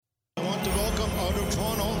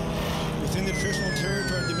in the traditional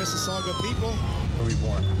territory of the Mississauga people. Where were you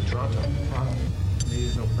born? Toronto.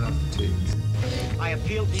 Canadians don't pronounce the T. I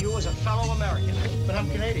appeal to you as a fellow American. But I'm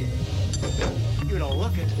Canadian. You don't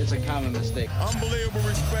look it. It's a common mistake. Unbelievable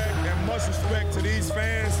respect and much respect to these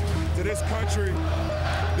fans, to this country.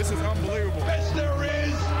 This is unbelievable. Best there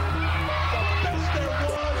is, the best there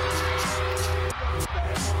was, the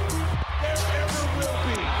best there ever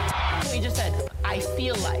will be. What you just said, I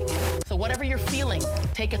feel like. So whatever you're feeling,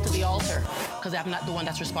 take it to the altar, because I'm not the one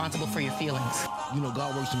that's responsible for your feelings. You know,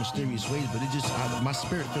 God works in mysterious ways, but it just, my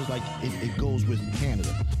spirit feels like it goes with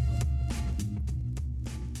Canada.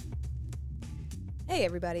 Hey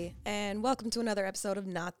everybody, and welcome to another episode of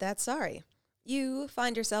Not That Sorry. You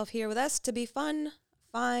find yourself here with us to be fun,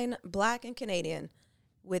 fine, black, and Canadian,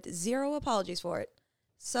 with zero apologies for it.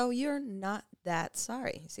 So you're not that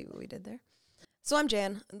sorry. See what we did there? So I'm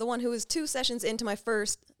Jan, the one who is 2 sessions into my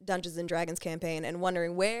first Dungeons & Dragons campaign and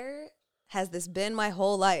wondering, where has this been my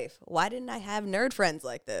whole life? Why didn't I have nerd friends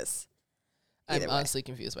like this? I'm honestly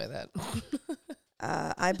confused by that.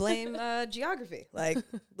 I blame geography. Like,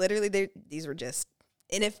 literally, these were just...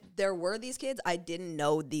 And if there were these kids, I didn't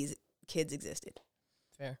know these kids existed.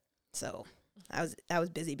 Fair. So I was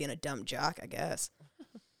busy being a dumb jock, I guess.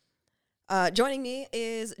 Joining me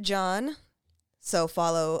is John. So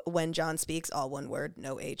follow When John Speaks, all one word,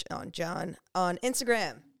 no H on John, on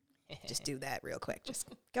Instagram. Just do that real quick. Just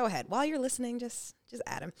go ahead. While you're listening, just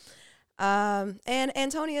add him. And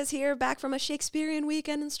Antonia's here, back from a Shakespearean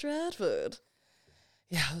weekend in Stratford.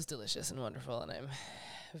 Yeah, it was delicious and wonderful, and I'm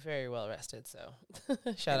very well rested, so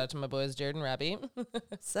shout out to my boys, Jared and Robbie.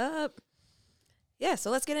 What's up? Yeah, so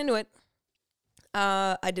let's get into it.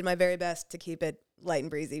 I did my very best to keep it light and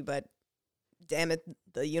breezy, but damn it,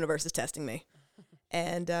 the universe is testing me.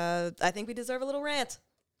 And I think we deserve a little rant.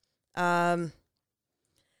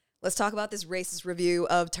 Let's talk about this racist review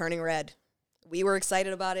of Turning Red. We were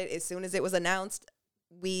excited about it as soon as it was announced.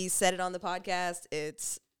 We said it on the podcast.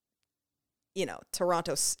 It's, you know,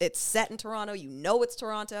 Toronto. It's set in Toronto. You know it's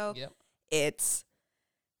Toronto. Yep. It's,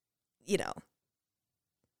 you know,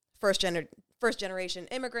 first generation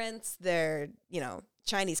immigrants. They're, you know,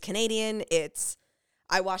 Chinese Canadian.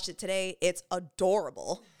 I watched it today. It's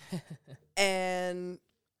adorable. And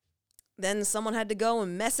then someone had to go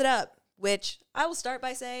and mess it up, which I will start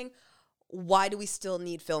by saying, why do we still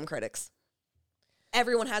need film critics?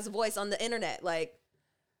 Everyone has a voice on the internet. Like,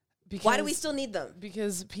 why do we still need them?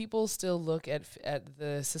 Because people still look at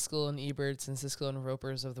the Siskel and Eberts and Siskel and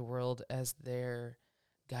Ropers of the world as their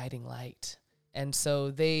guiding light. And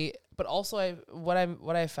so but also what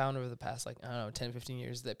I found over the past, 10, 15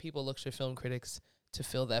 years, that people look to film critics to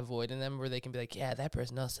fill that void in them, where they can be like, yeah, that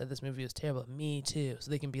person else said this movie was terrible. Me too. So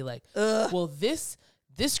they can be like, well, this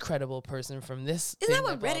credible person from this. Isn't that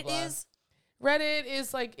what Reddit is? Reddit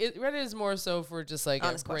is Reddit is more so for just like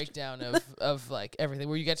honest a breakdown of like everything,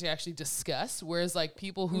 where you get to actually discuss. Whereas like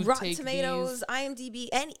people who Rotten take Tomatoes, IMDb,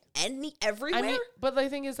 any everywhere. I mean, but the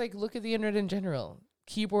thing is, like, look at the internet in general.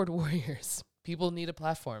 Keyboard warriors. People need a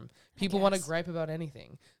platform. People want to gripe about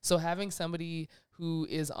anything. So having somebody who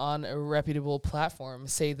is on a reputable platform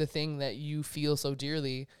say the thing that you feel so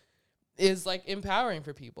dearly is like empowering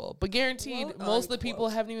for people. But guaranteed, most of the people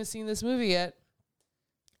haven't even seen this movie yet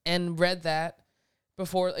and read that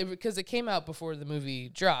before, because it came out before the movie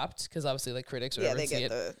dropped, because obviously like critics or whatever see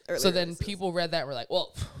it. So then releases. People read that and were like,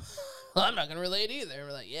 well, I'm not going to relate either. And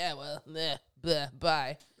we're like, yeah, well,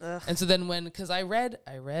 bye. Ugh. And so then because I read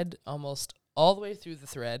almost all the way through the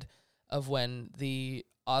thread of when the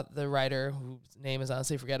writer, whose name is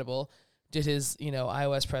honestly forgettable, did his,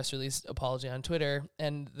 iOS press release apology on Twitter,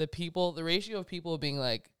 and the ratio of people being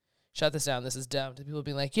like, shut this down, this is dumb, to people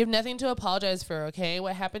being like, you have nothing to apologize for, okay?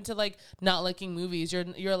 What happened to like not liking movies?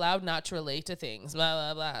 You're allowed not to relate to things,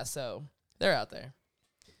 blah blah blah. So they're out there.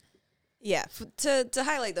 Yeah, to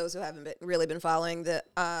highlight those who haven't really been following, the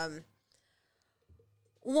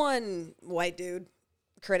one white dude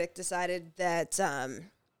critic decided that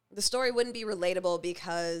the story wouldn't be relatable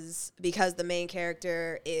because the main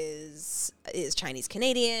character is Chinese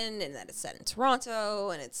Canadian, and that it's set in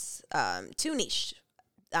Toronto, and it's too niche.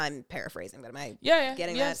 I'm paraphrasing, but am I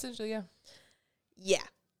getting that? Essentially, yeah.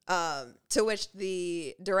 Yeah. To which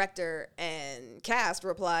the director and cast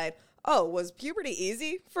replied, oh, was puberty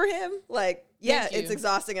easy for him? Like, yeah, it's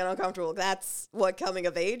exhausting and uncomfortable. That's what coming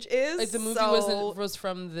of age is. Like, the movie was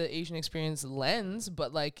from the Asian experience lens,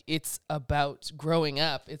 but like, it's about growing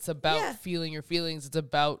up. It's about feeling your feelings. It's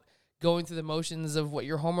about going through the motions of what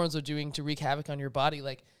your hormones are doing to wreak havoc on your body.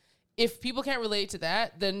 Like, if people can't relate to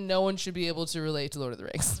that, then no one should be able to relate to Lord of the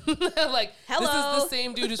Rings. Like, Hello. This is the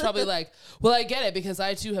same dude who's probably like, well, I get it because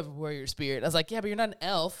I too have a warrior spirit. I was like, yeah, but you're not an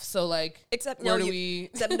elf. So like, Except where no, do you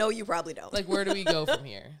probably don't. like, where do we go from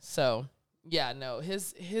here? So yeah, no,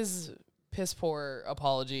 his piss poor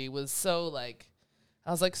apology was so like, I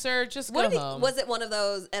was like, sir, just go home. Was it one of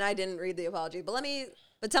those? And I didn't read the apology, but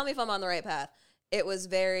tell me if I'm on the right path. It was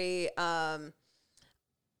very,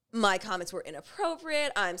 my comments were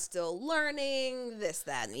inappropriate. I'm still learning this,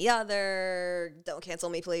 that, and the other. Don't cancel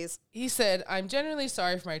me, please. He said, I'm genuinely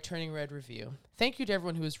sorry for my Turning Red review. Thank you to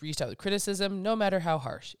everyone who has reached out with criticism, no matter how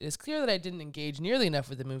harsh. It is clear that I didn't engage nearly enough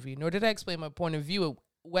with the movie, nor did I explain my point of view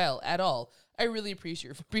well at all. I really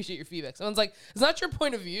appreciate your feedback. Someone's like, it's not your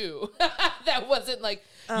point of view. That wasn't like,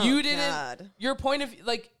 you didn't, God. Your point of,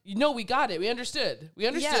 like, no, we got it. We understood. We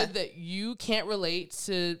understood that you can't relate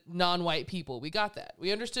to non-white people. We got that.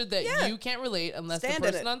 We understood that you can't relate unless the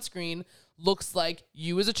person on screen looks like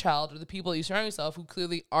you as a child or the people that you surround yourself who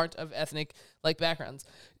clearly aren't of ethnic, like, backgrounds.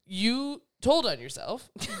 You told on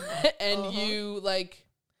yourself and you, like,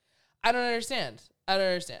 I don't understand.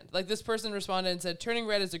 Like, this person responded and said, Turning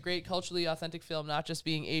Red is a great culturally authentic film, not just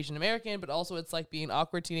being Asian American, but also it's like being an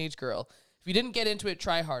awkward teenage girl. If you didn't get into it,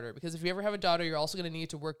 try harder, because if you ever have a daughter, you're also going to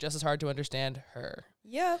need to work just as hard to understand her.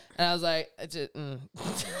 Yeah. And I was like,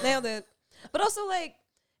 Nailed it. But also, like,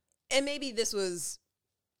 and maybe this was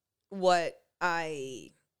what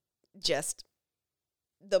I just,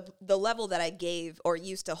 the level that I gave or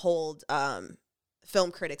used to hold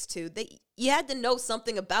film critics to, you had to know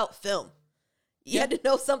something about film. You had to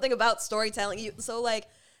know something about storytelling. So, like,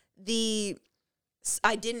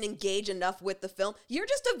 I didn't engage enough with the film. You're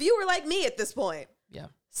just a viewer like me at this point. Yeah.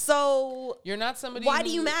 So you're not somebody. Why do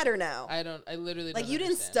you matter now? I literally like, don't you understand.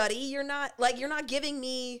 didn't study. You're not giving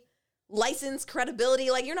me license credibility.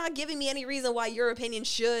 Like, you're not giving me any reason why your opinion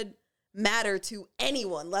should matter to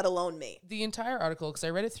anyone, let alone me. The entire article, because I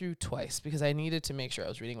read it through twice because I needed to make sure I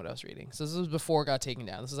was reading what I was reading. So this was before it got taken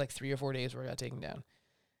down. This was like 3 or 4 days where it got taken down.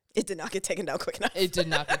 It did not get taken down quick enough. It did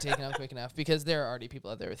not get taken down quick enough because there are already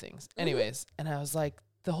people out there with things. Anyways, and I was like,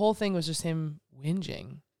 the whole thing was just him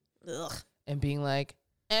whinging. Ugh. And being like,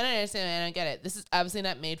 I don't understand, I don't get it. This is obviously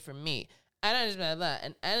not made for me. I don't understand that.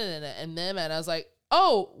 And then I was like,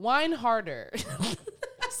 oh, whine harder.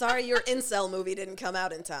 Sorry, your incel movie didn't come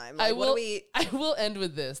out in time. Like, I will end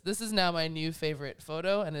with this. This is now my new favorite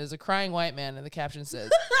photo, and it is a crying white man, and the caption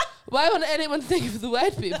says, why won't anyone think of the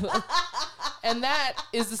white people? And that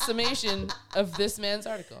is the summation of this man's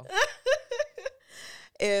article.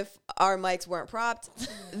 If our mics weren't propped,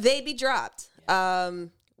 they'd be dropped. Another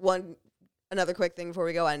quick thing before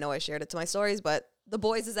we go. I know I shared it to my stories, but The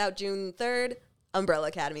Boys is out June 3rd. Umbrella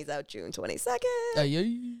Academy is out June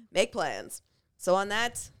 22nd. Make plans. So on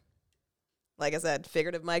that, like I said,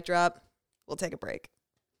 figurative mic drop. We'll take a break.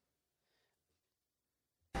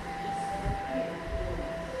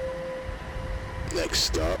 Next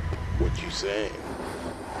stop, what you saying?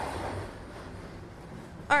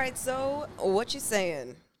 All right, so what you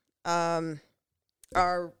saying? Our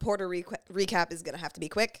Porter recap is gonna have to be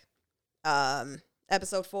quick.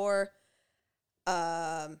 Episode 4.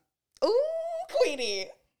 Queenie.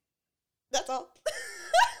 That's all.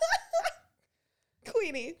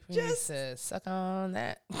 Queenie just says, suck on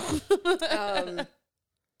that.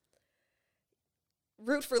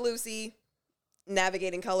 Root for Lucy,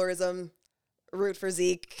 navigating colorism. Root for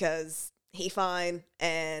Zeke because he fine,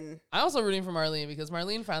 and I'm also rooting for Marlene because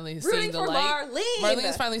Marlene finally is seeing the light.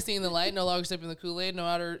 Marlene's finally seeing the light, no longer sipping the Kool-Aid,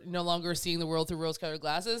 no longer seeing the world through rose-colored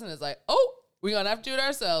glasses, and it's like, oh, we're gonna have to do it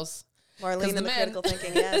ourselves. Marlene and the critical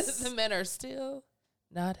thinking, yes. The men are still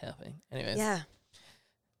not helping. Anyways. Yeah.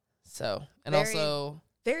 So, and also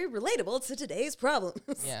very relatable to today's problems.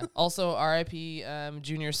 Yeah. Also, R.I.P.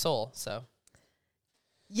 Junior Soul. So.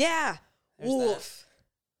 Yeah. Oof.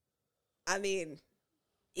 I mean,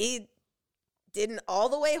 he didn't all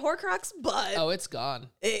the way Horcrux, but it's gone.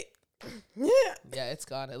 Yeah, it's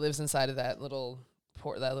gone. It lives inside of that little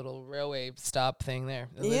railway stop thing there.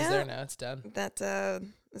 It lives there now. It's done. That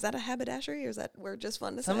is that a haberdashery or is that word just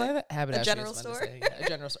fun to Something say? like that. Haberdashery. A general store. Yeah, a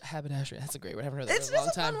general store. Haberdashery. That's a great word. I haven't heard that It's in a long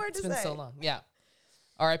just a time. fun word It's to been say. so long. Yeah.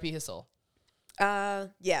 R.I.P. his soul.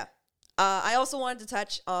 Yeah. I also wanted to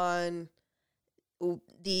touch on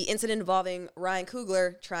the incident involving Ryan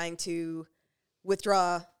Coogler trying to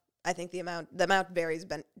withdraw. I think the amount varies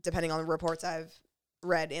depending on the reports I've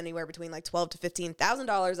read, anywhere between like $12,000 to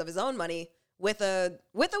 $15,000 of his own money with a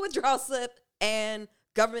withdrawal slip and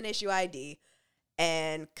government issue ID,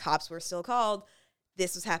 and cops were still called.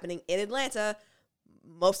 This was happening in Atlanta.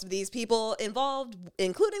 Most of these people involved,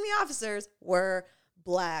 including the officers, were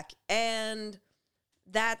black, and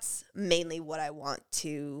that's mainly what I want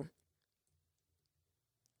to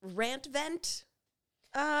vent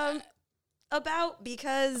about,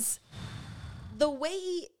 because the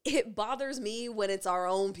way it bothers me when it's our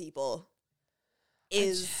own people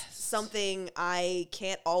is something I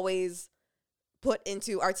can't always put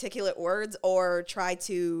into articulate words or try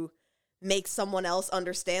to make someone else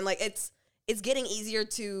understand. Like, it's getting easier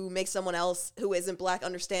to make someone else who isn't Black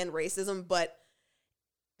understand racism, but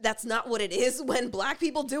that's not what it is when Black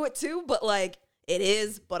people do it too. But like, it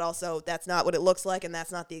is, but also that's not what it looks like, and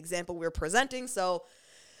that's not the example we're presenting. So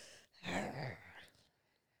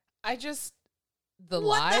I just, the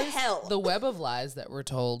what lies, the hell? the web of lies that were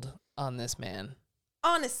told on this man.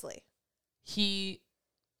 Honestly. He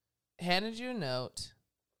handed you a note,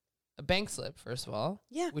 a bank slip, first of all.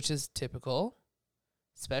 Yeah. Which is typical,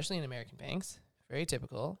 especially in American banks. Very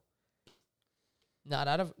typical. Not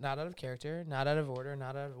out of character, not out of order,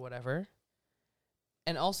 not out of whatever.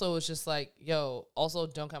 And also it's just like, yo, also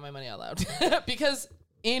don't count my money out loud. Because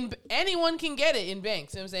anyone can get it in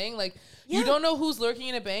banks. You know what I'm saying? Like, you don't know who's lurking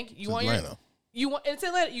in a bank. You want Atlanta. It's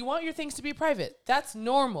Atlanta. You want your things to be private. That's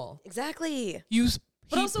normal. Exactly.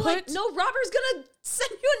 But also, like, no robber's gonna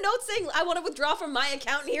send you a note saying, I want to withdraw from my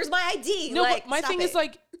account and here's my ID. No, like, but my thing is,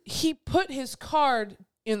 like, he put his card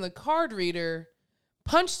in the card reader,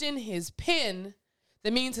 punched in his PIN.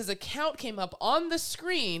 That means his account came up on the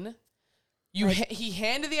screen. He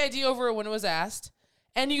handed the ID over when it was asked,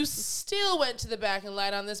 and you still went to the back and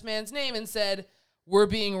lied on this man's name and said, we're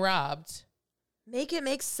being robbed. Make it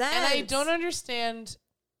make sense. And I don't understand,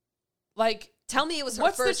 like, tell me it was her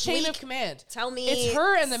what's first the chain week. of command? Tell me it's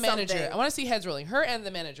her and the manager. something. I want to see heads rolling. Her and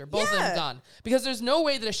the manager, both of them gone, because there's no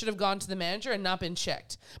way that it should have gone to the manager and not been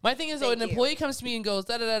checked. My thing is, though, an employee comes to me and goes,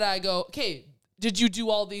 da da da da. I go, okay, did you do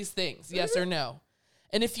all these things? Yes or no?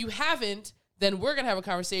 And if you haven't, then we're gonna have a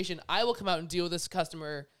conversation. I will come out and deal with this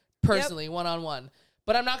customer personally, one on one.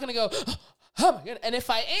 But I'm not gonna go, oh my god. And if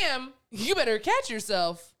I am, you better catch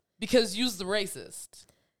yourself, because you's the racist.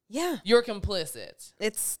 Yeah. You're complicit.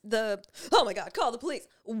 It's the, oh my God, call the police.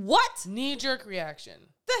 What? Knee-jerk reaction.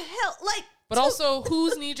 The hell? Like, but also,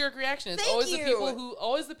 whose knee-jerk reaction? It's always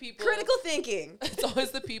the people. Critical thinking. It's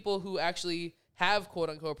always the people who actually have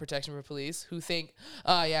quote-unquote protection for police who think,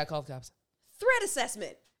 yeah, call the cops. Threat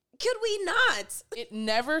assessment. Could we not? It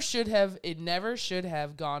never should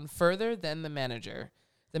have gone further than the manager.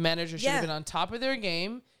 The manager should have been on top of their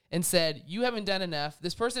game and said, you haven't done enough.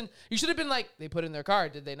 This person, you should have been like, they put in their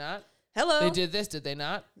card, did they not? Hello. They did this, did they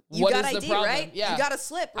not? You what got is ID, the problem? right? Yeah. You got a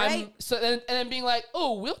slip, right? And then being like,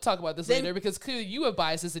 oh, we'll talk about this later, because clearly you have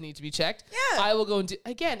biases that need to be checked. Yeah. I will go and do,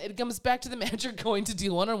 again, it comes back to the manager going to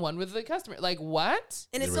deal one-on-one with the customer. Like, what?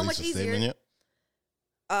 And it's so much easier. Yet?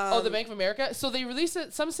 The Bank of America? So they released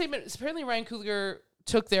some statement. Apparently Ryan Coogler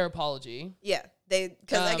took their apology. Yeah.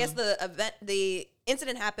 Because I guess the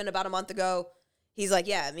incident happened about a month ago. He's like,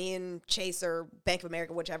 yeah, me and Chase or Bank of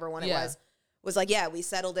America, whichever one it was like, yeah, we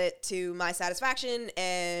settled it to my satisfaction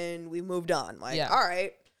and we moved on. Like, all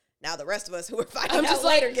right. Now the rest of us who are finding out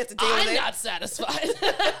later get to deal with it. I'm not satisfied.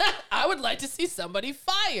 I would like to see somebody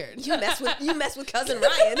fired. You mess with cousin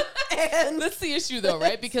Ryan. And that's the issue, though,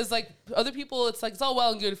 right? Because like other people, it's like it's all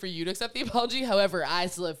well and good for you to accept the apology. However, I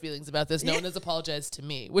still have feelings about this. No one has apologized to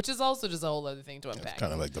me, which is also just a whole other thing to unpack. It's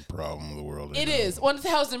kind of like the problem of the world. It is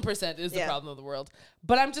 1,000% is the problem of the world.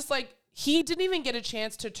 But I'm just like, he didn't even get a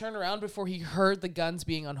chance to turn around before he heard the guns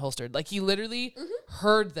being unholstered. Like he literally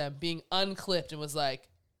heard them being unclipped and was like,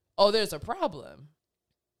 oh, there's a problem.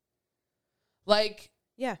 Like,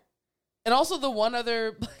 yeah. And also the one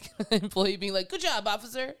other employee being like, good job,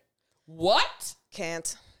 officer. What?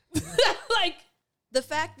 Can't. Like, the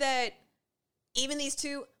fact that even these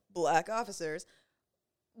two Black officers,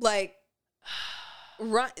 like,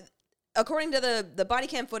 according to the body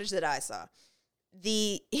cam footage that I saw,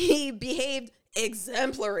 he behaved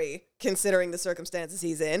exemplary considering the circumstances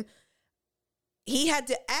he's in. He had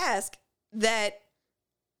to ask that,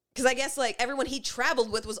 because I guess like everyone he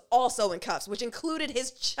traveled with was also in cuffs, which included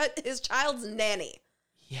his child's nanny.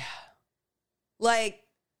 Yeah. Like,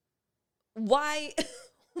 why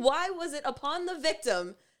was it upon the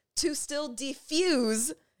victim to still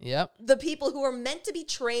defuse the people who are meant to be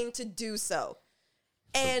trained to do so?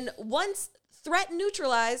 And once threat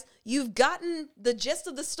neutralized, you've gotten the gist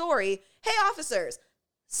of the story. Hey, officers,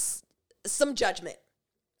 some judgment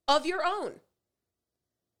of your own.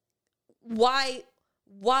 Why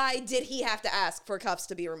did he have to ask for cuffs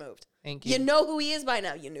to be removed? Thank you. You know who he is by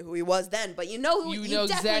now. You knew who he was then, but you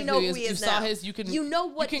definitely know who he is now. You saw his. You can know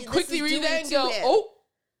what. You can quickly read that and go, him. oh,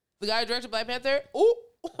 the guy who directed Black Panther. Oh,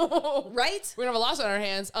 Right? We're gonna have a lawsuit on our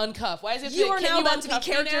hands. Uncuff. Why is it? You are can now you about to be uncuff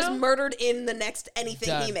me characters now? murdered in the next anything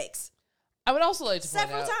he Done. makes. I would also like to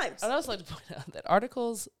Several point out, times. I'd also like to point out that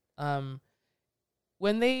articles,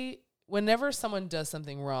 whenever someone does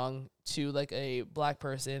something wrong to like a black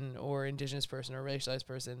person or indigenous person or racialized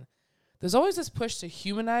person, there's always this push to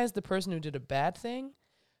humanize the person who did a bad thing.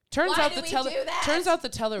 Turns Why out do the we teller. do that? Turns out the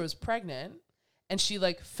teller was pregnant, and she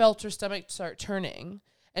like felt her stomach start turning,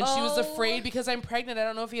 and she was afraid because I'm pregnant. I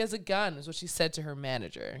don't know if he has a gun. Is what she said to her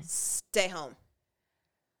manager. Stay home.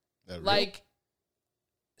 Like,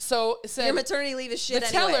 so it said Your maternity leave is shit the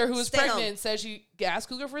anyway. teller who was Stay pregnant home. said she asked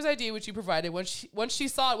Cougar for his ID, which he provided. Once she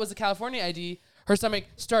saw it was a California ID, her stomach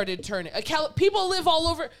started turning. People live all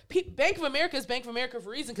over. Bank of America is Bank of America for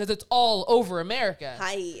a reason because it's all over America.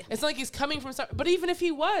 Hi. It's not like he's coming from some. But even if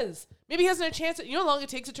he was, maybe he hasn't had a chance. You know how long it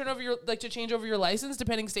takes to turn over your to change over your license,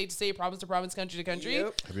 depending state to state, province to province, country to country.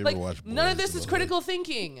 Yep. Have you ever watched none of Boys this in is the critical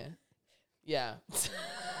thinking. Yeah.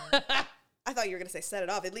 I thought you were going to say Set It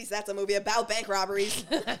Off. At least that's a movie about bank robberies.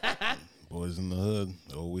 Boys in the Hood,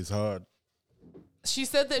 always hard. She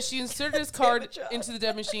said that she inserted his card into the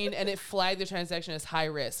debt machine and it flagged the transaction as high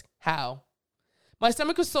risk. How? My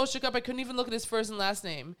stomach was so shook up I couldn't even look at his first and last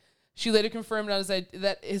name. She later confirmed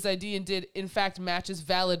that his ID did, in fact, match his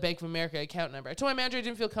valid Bank of America account number. I told my manager I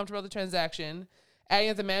didn't feel comfortable with the transaction, adding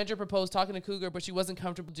that the manager proposed talking to Cougar, but she wasn't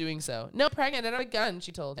comfortable doing so. No, pregnant, I don't have a gun,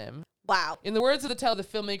 she told him. Wow. In the words of the teller, the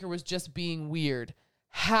filmmaker was just being weird.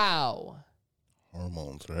 How?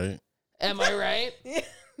 Hormones, right? Am I right?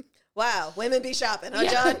 Wow. Women be shopping, huh,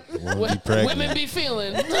 John? Women be pregnant. Women be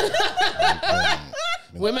feeling.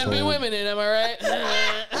 Women be women, am I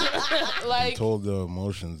right? Like, told the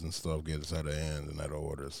emotions and stuff get us out of hand in that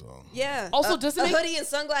order. So Yeah. Also, does it a make- hoodie and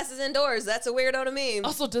sunglasses indoors? That's a weirdo to me.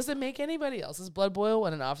 also, does it make anybody else's blood boil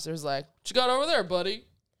when an officer's like, "What you got over there, buddy?"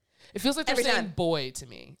 It feels like they're Every saying time. "boy" to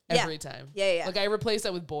me Yeah. every time. Yeah. Like I replace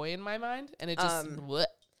that with "boy" in my mind, and it just bleh.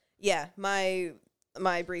 Yeah, my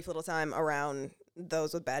brief little time around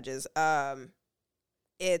those with badges.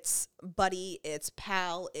 It's buddy, it's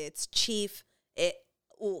pal, it's chief.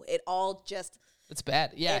 It all just It's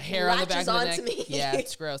bad. Yeah, it hair on the back latches of the onto neck. me. Yeah,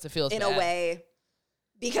 it's gross. It feels in bad. a way,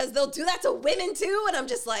 because they'll do that to women too, and I'm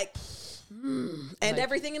just like, and Like-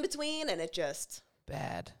 everything in between, and it just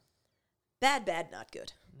bad. bad, not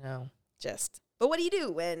good. No. Just, but what do you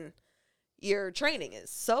do when your training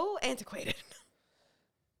is so antiquated?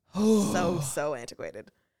 so antiquated,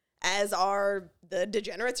 as are the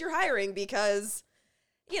degenerates you're hiring, because,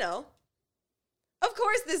 you know, of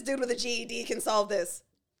course this dude with a GED can solve this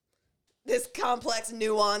complex,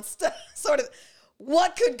 nuanced sort of,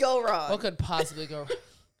 what could go wrong? What could possibly go wrong?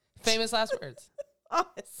 Famous last words.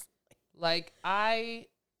 Honestly. Like I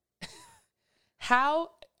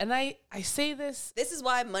say this. This is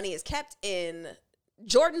why money is kept in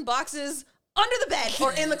Jordan boxes under the bed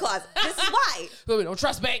or in the closet. This is why. But we don't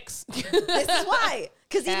trust banks. This is why.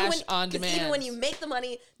 Because Cash on even demand. when you make the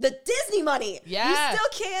money, the Disney money, Yeah. you still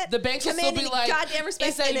can't The banks will still command be any like, goddamn respect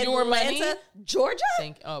 "Is that in your Atlanta, money?" Georgia?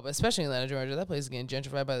 But especially in Atlanta, Georgia, that place is getting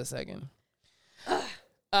gentrified by the second.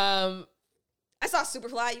 I saw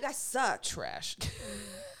Superfly. You guys suck. Trash.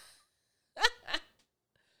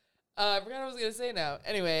 I forgot what I was gonna say now.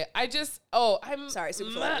 Anyway, I'm Sorry,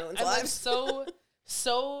 Superfly ruins I'm like lives.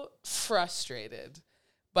 so frustrated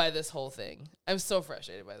by this whole thing. I'm so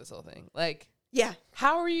frustrated by this whole thing. Like, Yeah.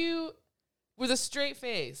 how are you with a straight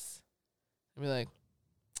face? I'd be like,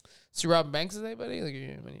 so you're robbing banks today, buddy? Like,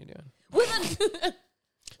 what are you doing? With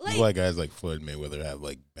It's like guys like Floyd Mayweather have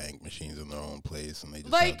like bank machines in their own place, and they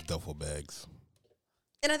just Like- have duffel bags.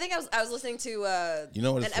 and I think I was listening to You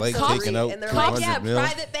know what an it's like episode taking 3, out and they're 200 like, yeah, mil,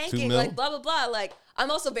 private 2 banking, mil? like blah blah blah. Like, I'm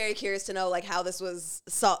also very curious to know like how this was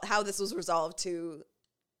resolved to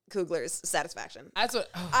Kugler's satisfaction. That's what.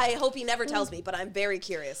 I hope he never tells me, but I'm very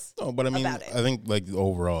curious. No, but I mean, about it. I think like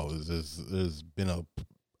overall there's been a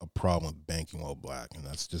problem with banking while black, and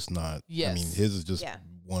that's just not. Yes. I mean, his is just Yeah.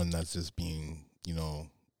 one that's just being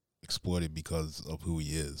exploited because of who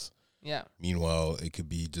he is. Yeah. Meanwhile, it could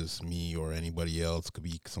be just me or anybody else. Could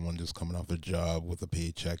be someone just coming off a job with a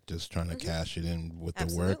paycheck, just trying to cash it in with the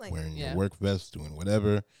Absolutely. work, wearing Yeah. your work vest, doing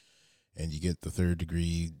whatever, and you get the third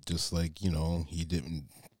degree. Just like he didn't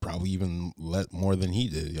probably even let more than he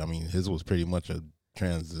did. I mean, his was pretty much a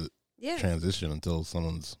Yeah. transition until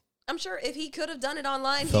someone's I'm sure if he could have done it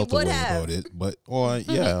online, he felt a would way have. about it. But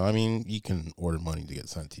yeah, I mean, you can order money to get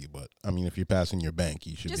sent to you, but I mean, if you're passing your bank,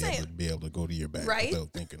 you should Just be able to go to your bank Right?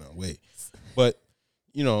 without thinking, oh wait. But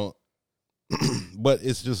but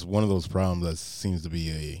it's just one of those problems that seems to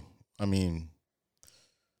be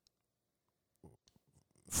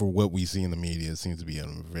for what we see in the media, it seems to be a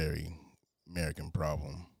very American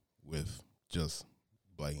problem with just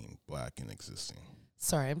being black and existing.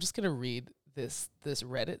 Sorry, I'm just gonna read this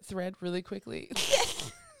Reddit thread really quickly.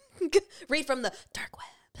 Read from the dark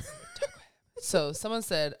web. So someone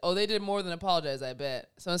said, "Oh, they did more than apologize, I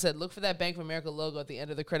bet." Someone said, "Look for that Bank of America logo at the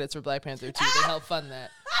end of the credits for Black Panther 2. They helped fund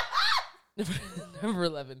that." Number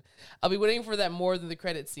 11. I'll be waiting for that more than the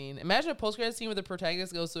credit scene. Imagine a post-credit scene where the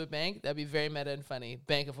protagonist goes to a bank. That'd be very meta and funny.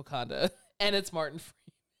 Bank of Wakanda. And it's Martin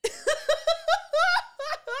Freeman.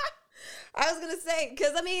 I was going to say,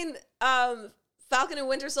 because, I mean, Falcon and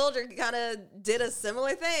Winter Soldier kind of did a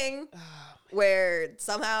similar thing where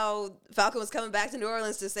somehow Falcon was coming back to New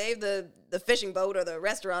Orleans to save the fishing boat or the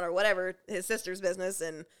restaurant or whatever, his sister's business,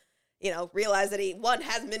 and, you know, realized that he, one,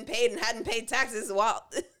 hasn't been paid and hadn't paid taxes while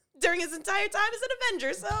during his entire time as an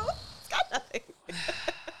Avenger, so it's got nothing.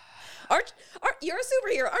 You're a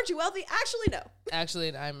superhero, aren't you wealthy? Actually, no.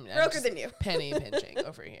 Actually, I'm broker than you. Penny pinching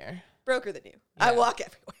over here. Broker than you. Yeah. I walk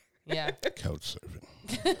everywhere. Yeah. Couch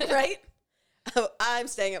surfing. Right? Oh, I'm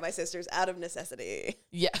staying at my sister's out of necessity.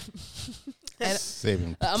 Yeah. And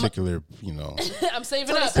saving particular, you know. I'm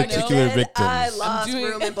saving up. Particular victims. I lost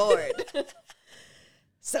room and board.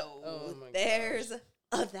 So there's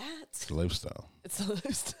that. It's a lifestyle. It's a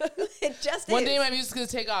lifestyle. It just One is. day my music's going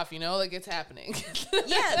to take off, you know? Like, it's happening.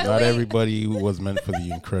 Yeah. Not everybody was meant for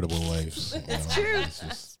the incredible lives. It's true. It's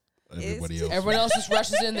just everybody else. Everyone else just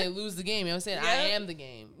rushes in, they lose the game. You know what I'm saying? I am the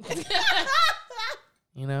game.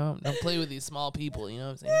 You know? Don't play with these small people. You know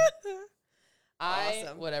what I'm saying?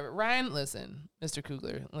 Awesome. Whatever. Ryan, listen. Mr.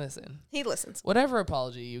 Kugler, listen. He listens. Whatever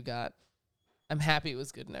apology you got, I'm happy it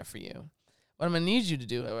was good enough for you. What I'm going to need you to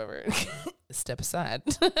do, however, is step aside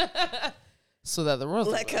so that the rest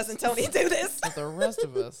Let Cousin Tony do this. So the rest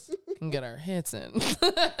of us can get our hits in.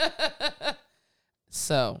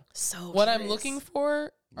 So what I'm looking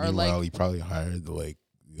for are Meanwhile, like he probably hired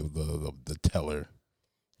the teller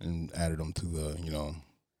and added him to the, you know,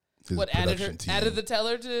 his what added production the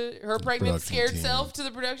teller to her pregnant production scared team. self to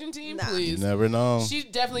the production team. Nah. Please, You never know. She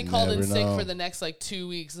definitely called in Never sick know. for the next like 2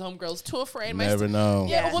 weeks. The homegirl's too afraid. You never know.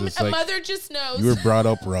 Yeah, Yeah. a woman, Just a like, mother just knows. You were brought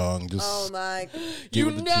up wrong. Just Oh my. get You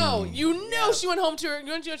with the know, team. you know. She went home to her.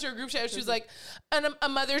 Went to her group chat. She was like, and a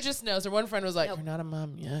mother just knows. Her one friend was like, Nope. "You're not a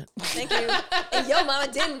mom yet. Thank you. And your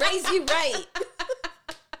mama didn't raise you right.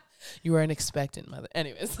 You are an expectant mother."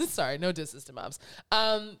 Anyways, sorry, no disses to moms.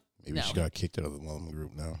 Maybe No. she got kicked out of the mom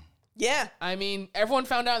group now. Yeah. I mean, everyone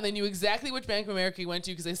found out and they knew exactly which Bank of America he went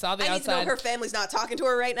to because they saw the I need to outside. know her family's not talking to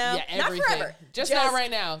her right now. Yeah, Not everything. forever. Just not right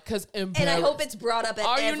now, because And I hope it's brought up at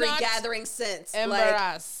Are you every not gathering since.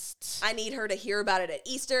 embarrassed. I need her to hear about it at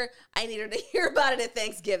Easter. I need her to hear about it at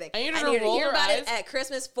Thanksgiving. I need her to roll hear her about eyes. it at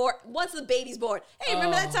Christmas once the baby's born. Hey,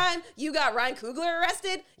 remember that time you got Ryan Coogler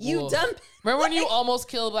arrested? You Whoa. done? Remember when you almost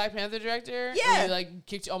killed a Black Panther director? Yeah. And you like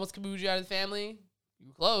almost kaboojed you out of the family? You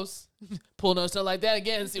were close. Pull no stuff like that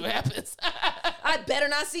again and see what happens. I better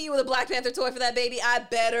not see you with a Black Panther toy for that baby. I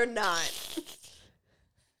better not.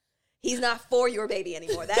 He's not for your baby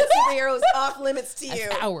anymore. That superhero is off limits to you.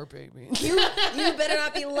 That's our baby. You better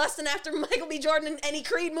not be lusting after Michael B. Jordan in any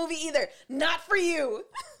Creed movie either. Not for you.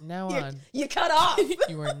 Now You, on, you cut off.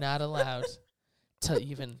 you are not allowed to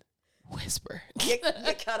even whisper you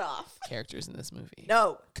cut off. characters in this movie.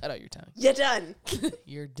 No. Cut out your tongue. You're done.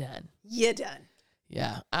 You're done. You're done.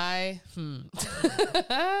 Yeah, And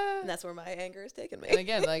that's where my anger is taking me. And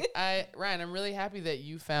again, like Ryan, I'm really happy that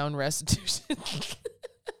you found restitution.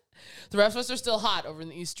 The rest of us are still hot over in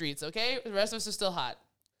the East Streets, okay? The rest of us are still hot.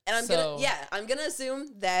 And I'm gonna assume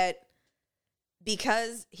that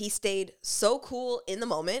because he stayed so cool in the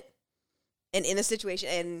moment and in the situation,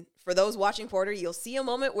 and for those watching Porter, you'll see a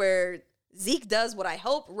moment where Zeke does what I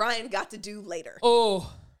hope Ryan got to do later.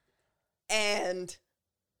 Oh. And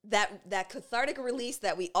that cathartic release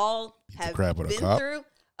that we all have crap with a been cop? through.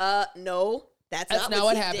 No, that's not what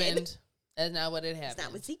what Zeke happened. did. That's not what it happened. That's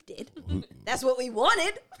not what Zeke did. That's what we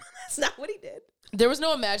wanted. That's not what he did. There was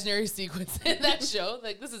no imaginary sequence in that show.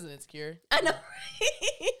 Like, this isn't Insecure. I know,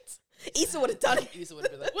 right? Issa would have done it. Issa would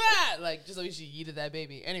have been like, "Wah!" Like, just so she yeeted that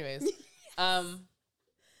baby. Anyways,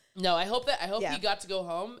 no, I hope he got to go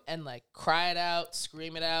home and like cry it out,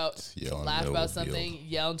 scream it out, Yell in laugh the about middle of the something,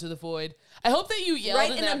 yell into the void. I hope that you yelled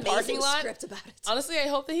Write in an that amazing parking lot. script about it. Honestly, I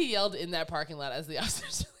hope that he yelled in that parking lot as the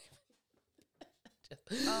officers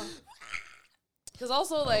were leaving. Because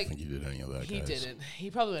also, I don't like, think he did any of that. he guys. didn't.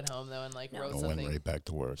 He probably went home though and like wrote And something. went right back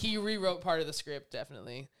to work. He rewrote part of the script,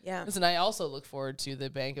 definitely. Yeah. Listen, I also look forward to the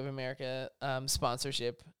Bank of America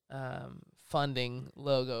sponsorship funding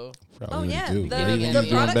logo. Probably Oh really yeah, do. Yeah, the yeah, the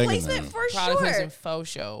yeah. product Banging placement now. for Product sure. placement faux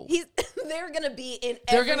show. He's they're gonna be in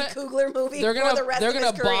They're every gonna- Coogler movie They're for gonna the rest of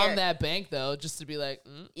his career. bomb that bank though, just to be like,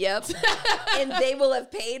 Yep. And they will have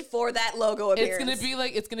paid for that logo appearance.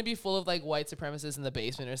 it's gonna be full of like white supremacists in the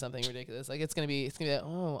basement or something ridiculous. Like it's gonna be like,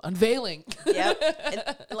 oh, unveiling. Yep.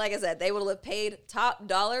 And like I said, they will have paid top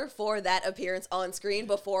dollar for that appearance on screen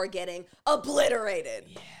before getting obliterated.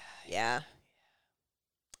 Yeah.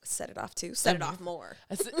 Set it off too. Set it off more.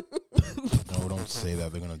 No, don't say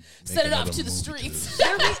that. They're gonna Set it off to the streets.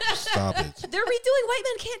 Stop it. They're redoing White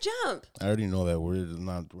Men Can't Jump. I already know that we're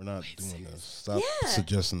not doing this. Stop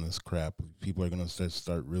suggesting this crap. People are gonna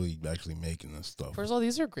start really actually making this stuff. First of all,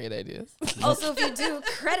 these are great ideas. Also, if you do,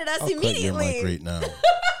 credit us I'll cut your immediately. mic right now.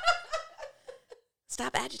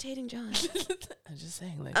 Stop agitating John. I'm just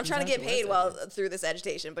saying. Like, I'm trying to get paid through this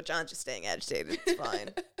agitation, but John's just staying agitated. It's fine.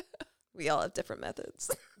 We all have different methods.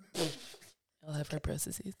 I'll have our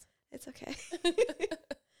processes. It's okay.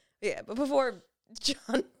 Yeah, but before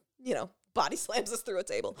John, body slams us through a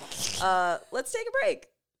table, let's take a break.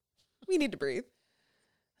 We need to breathe.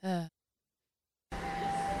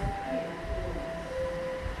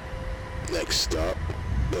 Next stop,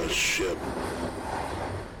 the ship.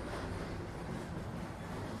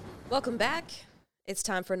 Welcome back. It's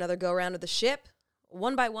time for another go-around of the ship.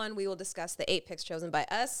 One by one, we will discuss the 8 picks chosen by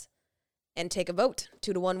us and take a vote.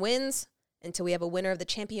 2-1 wins until we have a winner of the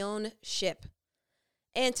championship.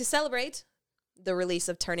 And to celebrate the release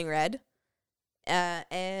of Turning Red, we're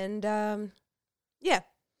going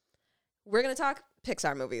to talk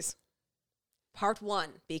Pixar movies. Part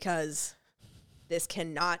 1, because this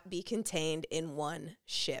cannot be contained in one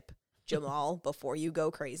ship. Jamal, before you go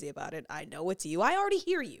crazy about it, I know it's you. I already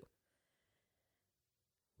hear you.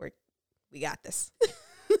 We got this.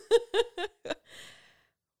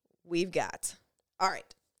 We've got. All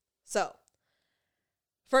right. So,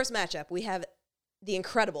 first matchup, we have The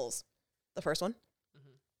Incredibles, the first one,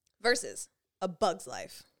 versus A Bug's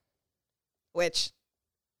Life, which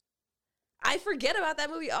I forget about that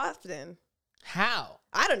movie often. How?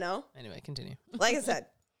 I don't know. Anyway, continue. Like I said,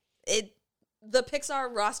 the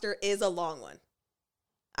Pixar roster is a long one.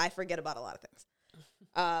 I forget about a lot of things.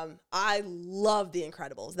 I love The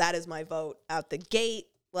Incredibles. That is my vote out the gate.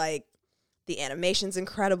 Like, the animation's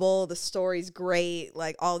incredible. The story's great.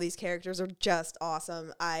 Like, all these characters are just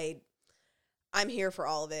awesome. I'm here for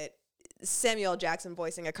all of it. Samuel L. Jackson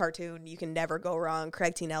voicing a cartoon. You can never go wrong.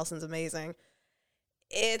 Craig T. Nelson's amazing.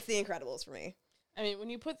 It's The Incredibles for me. I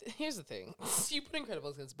mean, here's the thing. You put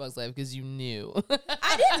Incredibles against Bug's Life because you knew.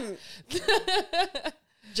 I didn't.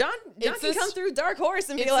 John can come through Dark Horse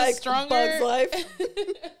and be like, Bug's Life.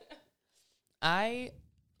 I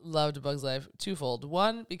loved Bug's Life twofold.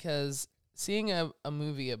 One, because seeing a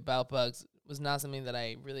movie about bugs was not something that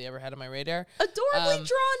I really ever had on my radar. Adorably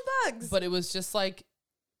drawn bugs. But it was just like,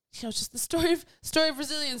 just the story of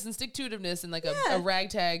resilience and stick-to-itiveness and like a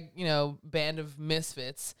ragtag, band of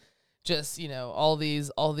misfits. Just, all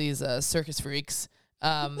these circus freaks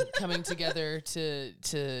coming together to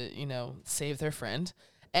save their friend.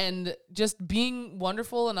 And just being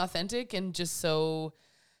wonderful and authentic and just so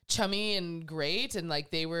chummy and great. And like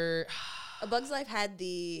they were... A Bug's Life had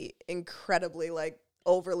the incredibly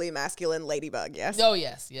overly masculine ladybug, yes? Oh,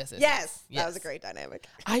 yes. That was a great dynamic.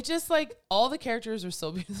 I just all the characters were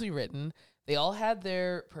so beautifully written. They all had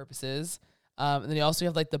their purposes. And then you also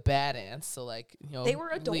have the bad ants. So they were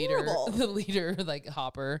adorable. The leader,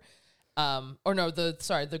 Hopper.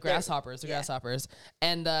 The grasshoppers. Grasshoppers.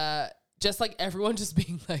 And just everyone just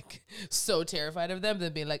being so terrified of them,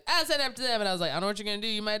 then being I set up to them, and I was I don't know what you're gonna do,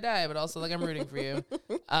 you might die, but also I'm rooting for you.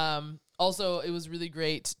 Also, it was really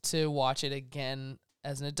great to watch it again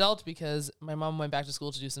as an adult because my mom went back to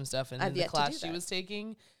school to do some stuff, and in the class she was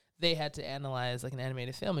taking, they had to analyze an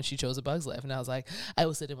animated film, and she chose A Bug's Life, and I was I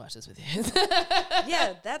will sit and watch this with you.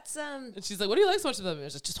 Yeah, that's And she's what do you like so much about it? I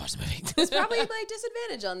was just watch the movie. It's probably my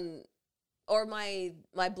disadvantage or my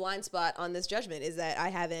blind spot on this judgment is that I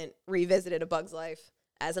haven't revisited A Bug's Life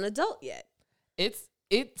as an adult yet.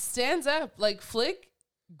 It stands up. Flick,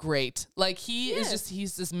 great. He's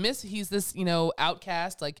this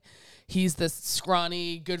outcast. He's this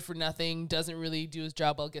scrawny, good for nothing, doesn't really do his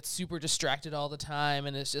job well, gets super distracted all the time,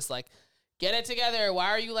 and it's just get it together. Why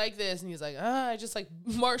are you like this? And he's I just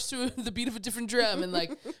march to the beat of a different drum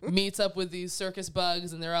and meets up with these circus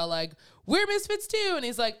bugs, and they're all we're misfits too. And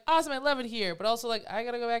he's awesome, I love it here. But also I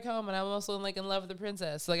gotta go back home, and I'm also in love with the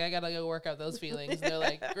princess. I gotta go work out those feelings. And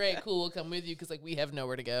they're great, cool, we'll come with you because we have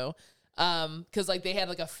nowhere to go. Because they had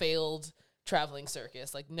a failed traveling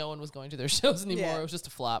circus. No one was going to their shows anymore. Yeah. It was just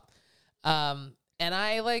a flop. And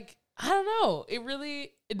I don't know.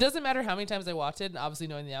 It doesn't matter how many times I watched it, and obviously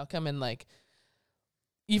knowing the outcome, and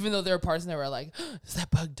even though there are parts in there where does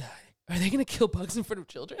that bug die? are they gonna kill bugs in front of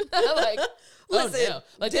children? Like, Listen, oh no,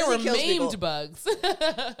 like Disney they were kills maimed people. bugs.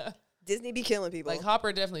 Disney be killing people. Like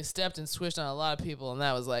Hopper definitely stepped and swished on a lot of people, and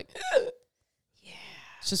that was like, yeah,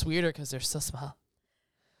 it's just weirder because they're so small.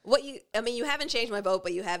 You haven't changed my vote,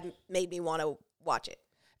 but you have made me want to watch it.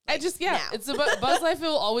 Now. It's about Buzz Lightyear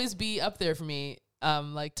will always be up there for me.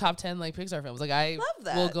 Like top 10 like Pixar films. Like I love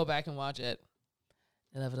that. will go back and watch it.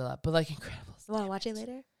 I love it a lot. But like Incredibles. You want to watch it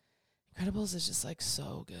later? Incredibles is just like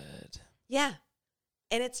so good. Yeah.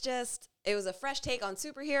 And it was a fresh take on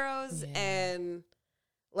superheroes and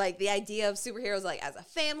like the idea of superheroes like as a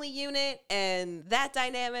family unit and that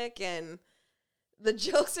dynamic, and the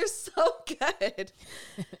jokes are so good.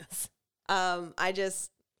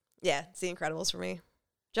 See Incredibles for me.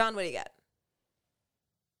 John, what do you got?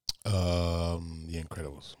 The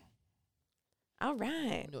Incredibles. All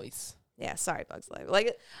right. Nice. Yeah, sorry, Bugs Life.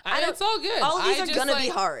 Like it's all good. All of these I are just, gonna like, be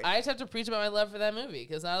hard. I just have to preach about my love for that movie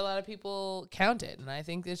because not a lot of people count it, and I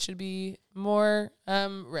think it should be more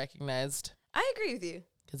recognized. I agree with you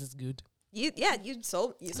because it's good. You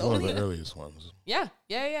sold One of me. the earliest ones. Yeah.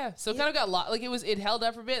 So it kind of got like it held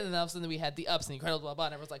up for a bit, and then all of a sudden we had the ups and the Incredibles, blah blah,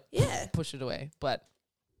 and everyone's like, push it away, but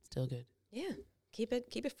still good. Yeah, keep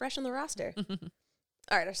it fresh on the roster.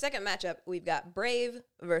 All right, our second matchup, we've got Brave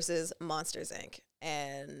versus Monsters Inc.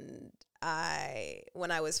 And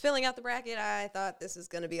when I was filling out the bracket, I thought this is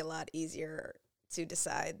going to be a lot easier to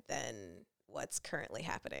decide than what's currently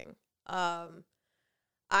happening.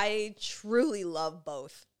 I truly love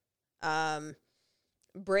both.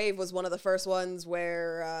 Brave was one of the first ones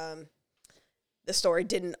where the story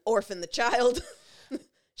didn't orphan the child.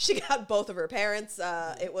 She got both of her parents.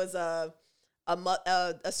 It was a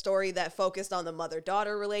story that focused on the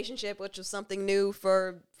mother-daughter relationship, which was something new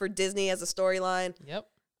for Disney as a storyline. Yep.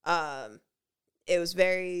 It was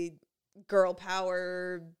very girl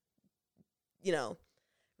power,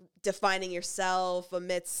 defining yourself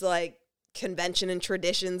amidst like convention and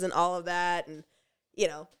traditions and all of that. And,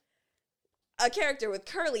 a character with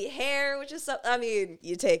curly hair, which is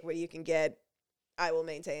you take what you can get. I will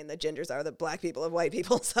maintain that gingers are the black people of white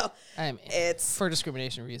people. So it's for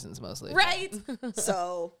discrimination reasons mostly. Right.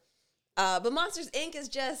 So, but Monsters Inc. is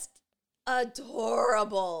just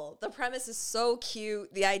adorable. The premise is so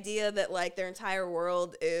cute. The idea that like their entire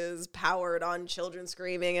world is powered on children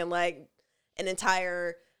screaming and like an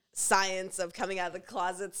entire science of coming out of the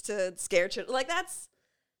closets to scare children. Like that's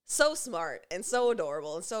so smart and so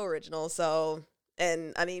adorable and so original. So,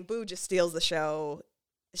 and Boo just steals the show.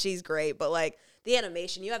 She's great, but like the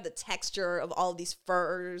animation, you have the texture of all these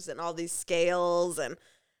furs and all these scales and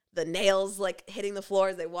the nails like hitting the floor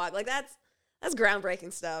as they walk. Like that's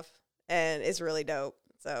groundbreaking stuff, and it's really dope.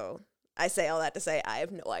 So I say all that to say I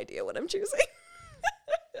have no idea what I'm choosing.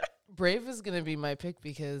 Brave is gonna be my pick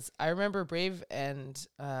because I remember Brave and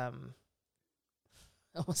I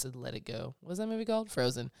almost said Let It Go. What was that movie called?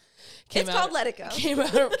 Frozen. It's called Let It Go. Came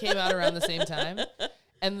out around the same time,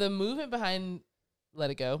 and the movement behind Let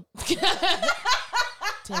It Go.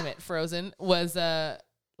 Damn it, Frozen was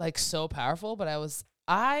like so powerful, but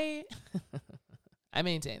I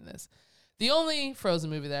maintain this. The only Frozen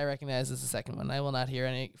movie that I recognize is the second one. I will not hear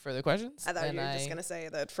any further questions. I thought you were just gonna say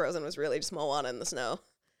that Frozen was really just Moana in the snow.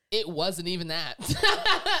 It wasn't even that.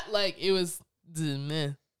 Like it was meh.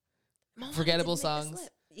 Forgettable songs.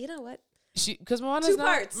 You know what? Because Moana's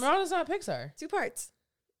not Pixar. 2 parts.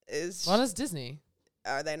 Moana's Disney.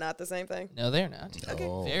 Are they not the same thing? No, they're not.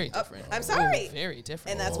 Okay. Very different. I'm sorry. Very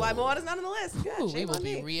different. And that's why Moana's not on the list. God, we will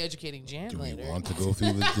be re-educating Jan Do later. we want to go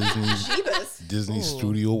through the Disney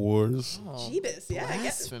Studio Wars? Jeebus, yeah, I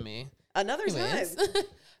guess. For me. Another time.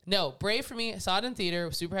 No, Brave for me. I saw it in theater.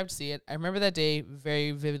 Was super hyped to see it. I remember that day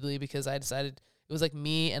very vividly because I decided it was like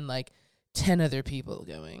me and like 10 other people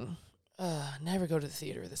going. Never go to the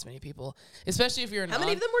theater with this many people, especially if you're How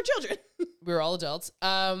many of them were children? We were all adults.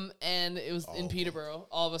 And it was in Peterborough.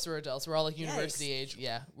 All of us were adults. We're all like university age.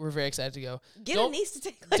 Yeah, we're very excited to go. Get a niece to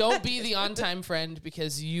take. Don't be the on-time friend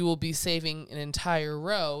because you will be saving an entire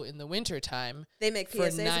row in the winter time. They make for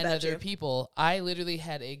PSAs 9 about other you. people. I literally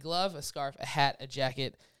had a glove, a scarf, a hat, a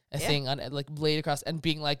jacket, a thing on like laid across, and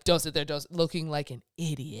being like, "Don't sit there," looking like an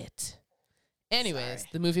idiot. Anyways,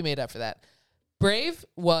 the movie made up for that. Brave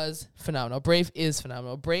was phenomenal. Brave is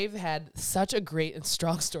phenomenal. Brave had such a great and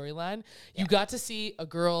strong storyline. You got to see a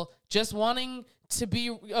girl just wanting to be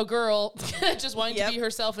a girl, just wanting to be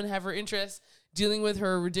herself and have her interests, dealing with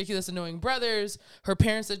her ridiculous, annoying brothers, her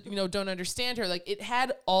parents that, don't understand her. Like, it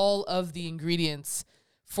had all of the ingredients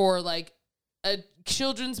for, like, a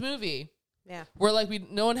children's movie. Yeah. Where like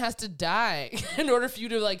no one has to die in order for you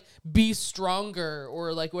to like be stronger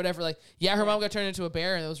or like whatever. Like, yeah, her mom got turned into a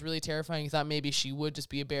bear and it was really terrifying. You thought maybe she would just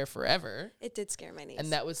be a bear forever. It did scare my niece.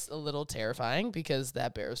 And that was a little terrifying because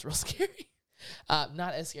that bear was real scary.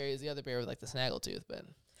 Not as scary as the other bear with like the snaggletooth, but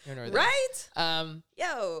you're nor there. Right?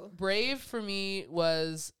 Yo. Brave for me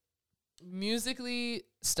was musically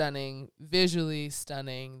stunning, visually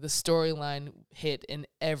stunning. The storyline hit in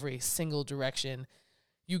every single direction.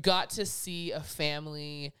 You got to see a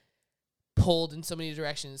family pulled in so many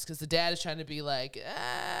directions because the dad is trying to be like,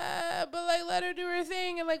 but like let her do her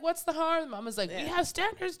thing and like what's the harm? The mama's like, we have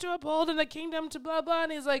standards to uphold in the kingdom to blah blah,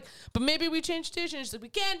 and he's like, but maybe we change tradition. She's like, we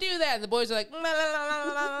can't do that. And the boys are like, la, la, la,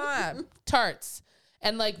 la, la, la. Tarts,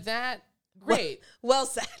 and like that. Great, well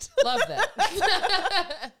said. Love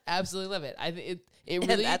that. Absolutely love it. I think it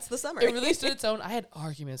really. And that's the summary. It really stood its own. I had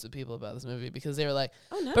arguments with people about this movie because they were like,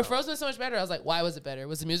 "Oh no!" But Frozen was so much better. I was like, "Why was it better?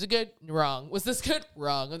 Was the music good? Wrong. Was this good?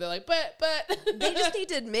 Wrong." And they're like, "But." They just need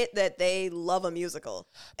to admit that they love a musical.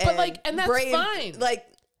 But and that's Brave, fine.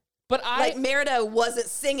 But Merida wasn't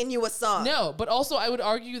singing you a song. No, but also I would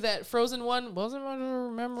argue that Frozen 1 wasn't a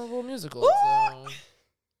memorable musical. So.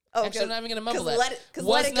 Oh, actually, I'm not even gonna mumble that. Was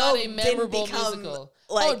Let It Go not a memorable musical.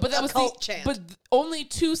 Like but that was cult chant. But only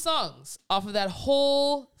 2 songs off of that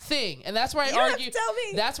whole thing, and that's where I argue. Tell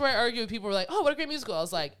me. That's where I argue. People were like, "Oh, what a great musical!" I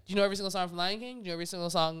was like, "Do you know every single song from Lion King? Do you know every single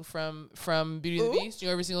song from Beauty and the Beast? Do you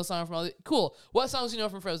know every single song from all the cool? What songs do you know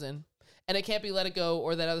from Frozen? And it can't be Let It Go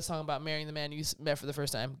or that other song about marrying the man you met for the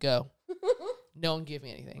first time. Go. No one gave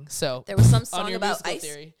me anything. So there was some song on your about musical ice.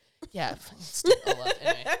 Theory. Yeah.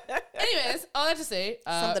 Anyways, all that to say,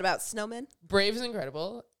 something about snowmen. Brave is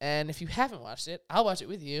incredible, and if you haven't watched it, I'll watch it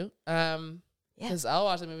with you. Because I'll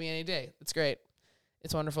watch the movie any day. It's great.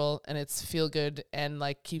 It's wonderful, and it's feel good, and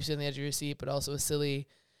like keeps you on the edge of your seat, but also is silly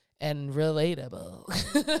and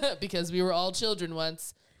relatable. Because we were all children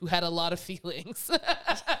once who had a lot of feelings.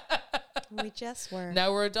 We just were.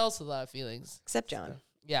 Now we're adults with a lot of feelings. Except John. So,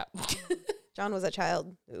 yeah. John was a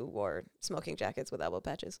child who wore smoking jackets with elbow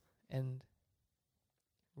patches. And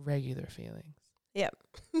regular feelings. Yep.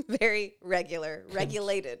 Very regular,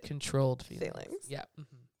 regulated. Controlled feelings. Yeah.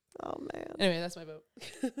 Mm-hmm. Oh, man. Anyway, that's my vote.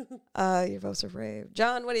 Your votes are Brave.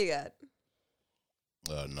 John, what do you got?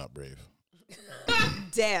 Not Brave.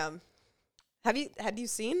 Damn. Had you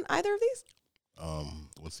seen either of these?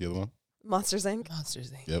 What's the other one? Monsters, Inc.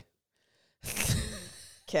 Monsters, Inc. Yep.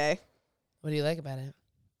 Okay. What do you like about it?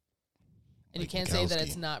 And you can't say that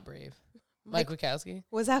it's not Brave. Mike Wazowski.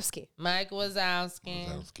 Mike Wazowski.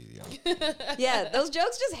 Yeah. Yeah, those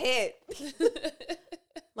jokes just hit.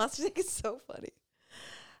 Monsters Inc. is so funny.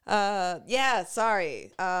 Yeah,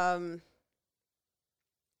 sorry. Damn.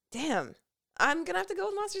 I'm going to have to go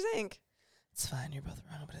with Monsters, Inc. It's fine. You're both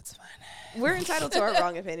wrong, but it's fine. We're entitled to our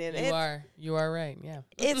wrong opinion. You are right, yeah.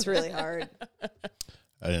 It's really hard.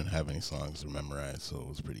 I didn't have any songs to memorize, so it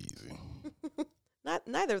was pretty easy.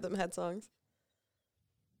 Neither of them had songs.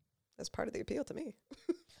 That's part of the appeal to me.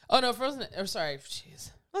 Oh, no, Frozen. Or sorry,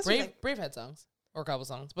 jeez. Brave had songs. Or a couple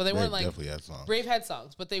songs. But they weren't like. Definitely had songs. Brave had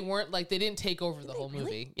songs, but they weren't like. They didn't take over the whole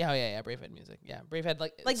movie. Yeah. Brave had music. Yeah. Brave had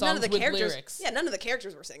like songs none of the with characters. lyrics. Yeah, none of the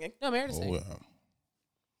characters were singing. No, Meredith sang.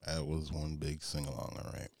 That was one big sing along,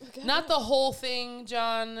 all right. Okay. Not the whole thing,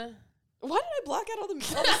 John. Why did I block out all the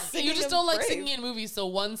singing? You just don't like singing in movies, so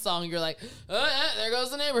one song you're like, there goes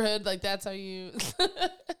the neighborhood. Like that's how you.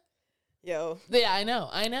 Yo. Yeah, I know.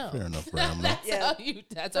 Fair enough, Ramla. That's how you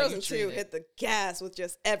Frozen 2 treat it. hit the gas with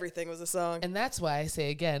just everything was a song. And that's why I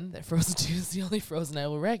say again that Frozen 2 is the only Frozen I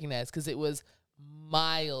will recognize because it was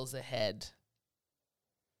miles ahead.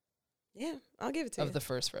 Yeah, I'll give it to you. Of the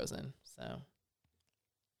first Frozen. So.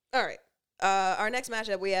 All right. Our next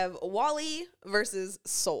matchup, we have WALL-E versus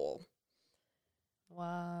Soul.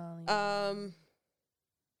 WALL-E.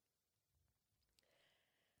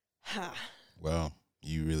 Well,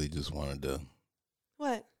 you really just wanted to.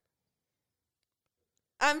 What?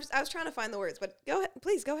 I was trying to find the words, but go ahead.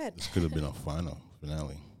 Please go ahead. This could have been a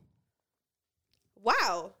finale.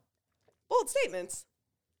 Wow. Bold statements.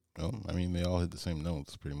 Well, I mean, they all hit the same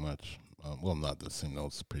notes pretty much. Well, not the same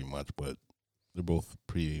notes pretty much, but they're both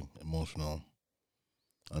pretty emotional,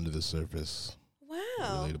 under the surface. Wow.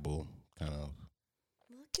 Relatable, kind of.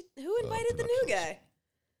 Who invited the new guy?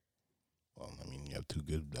 Well, I mean, you have 2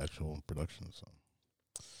 good actual productions, so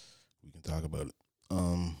we can talk about it.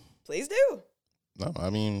 Please do. No, I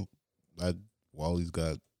mean, WALL-E's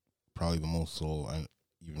got probably the most soul,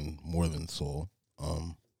 even more than soul.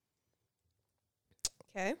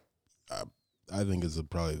 Okay. I think it's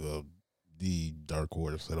probably the dark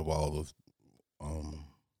horse out of all the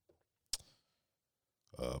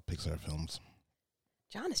Pixar films.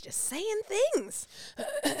 John is just saying things.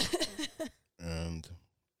 And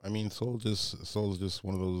I mean, Soul is just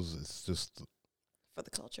one of those. It's just For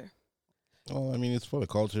the culture. well, I mean, it's for the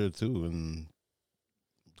culture too, and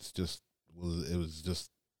it's just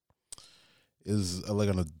is like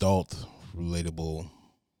an adult, relatable,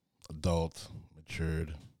 adult,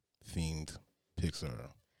 matured, themed Pixar.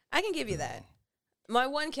 I can give you that. My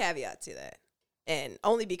one caveat to that, and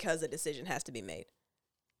only because a decision has to be made.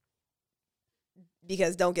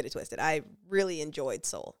 Because don't get it twisted, I really enjoyed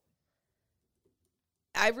Soul.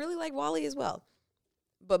 I really like WALL-E as well.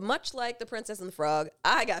 But much like The Princess and the Frog,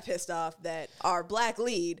 I got pissed off that our black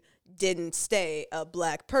lead didn't stay a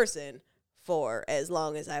black person for as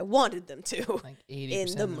long as I wanted them to Like 80%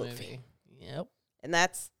 in the of movie. Yep. And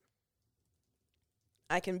that's,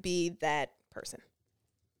 I can be that person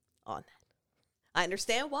on that. I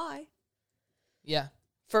understand why Yeah.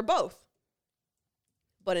 for both.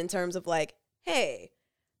 But in terms of like, hey,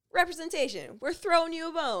 representation, we're throwing you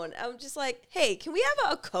a bone. I'm just like, hey, can we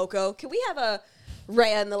have a Coco? Can we have a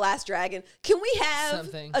Raya and the Last Dragon? Can we have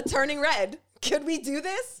Something. a Turning Red? Could we do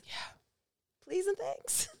this? Yeah. Please and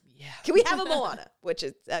thanks. Yeah. Can we have a Moana, which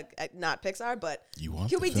is not Pixar, but You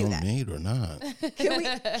want Can the we do film that? made or not?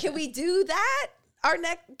 can we do that? Our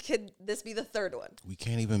next, could this be the third one? We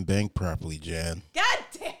can't even bank properly, Jan. God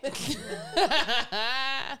damn it.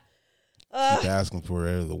 Keep asking for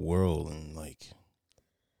it out of the world and like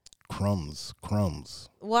crumbs.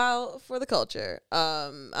 Well, for the culture,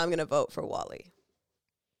 I'm gonna vote for WALL-E.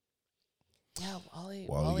 Yeah, Wally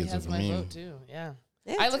Wall-E gets it has for my me. vote too. Yeah.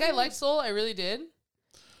 Yeah, I liked Soul, I really did.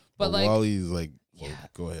 But like Wally's like, well, yeah.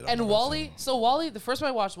 go ahead. And Wally, so Wally, the first time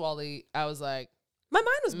I watched Wally, I was like, My mind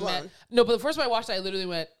was meh. blown. No, but the first time I watched it, I literally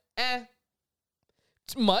went,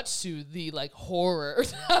 much to the like horror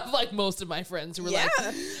of like most of my friends who were like,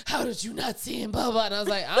 how did you not see him? Blah blah. And I was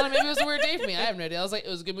like, I don't know, maybe it was a weird day for me. I have no idea. I was like, it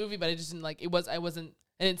was a good movie, but I just didn't like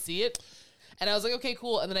I didn't see it. And I was like, okay,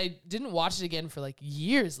 cool. And then I didn't watch it again for like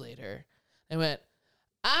years later. I went,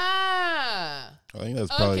 I think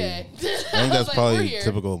that's probably okay. I think I was that's like, probably we're here.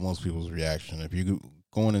 typical of most people's reaction. If you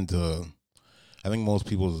going into, I think most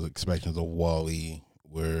people's expectations of WALL-E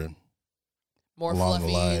were more along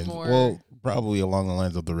fluffy, the lines, more well, probably along the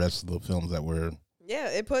lines of the rest of the films that were. Yeah,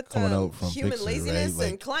 it puts Coming out from human Pixar, laziness right?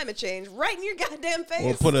 and Like- climate change right in your goddamn face.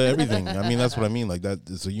 Well, put everything. I mean, that's what I mean. Like that,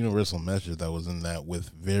 it's a universal message that was in that with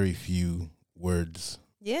very few words.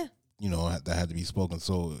 Yeah. You know, that had to be spoken.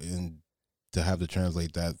 So, to have to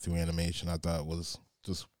translate that through animation, I thought was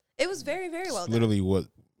just It was very, very well done. literally what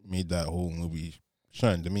made that whole movie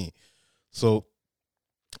shine to me. So,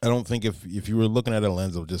 I don't think if you were looking at a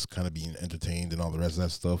lens of just kind of being entertained and all the rest of that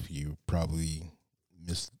stuff, you probably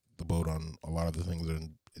missed the boat on a lot of the things,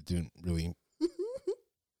 and it didn't really,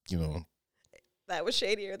 you know. That was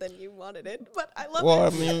shadier than you wanted it, but I love Well,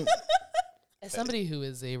 it. I mean, as somebody who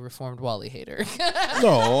is a reformed Wally hater.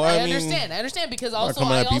 no, I mean, understand because I'm not also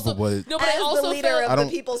coming I at also people, but no, but As I also the leader felt, I of don't-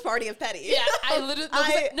 the People's Party of Petty. yeah, I literally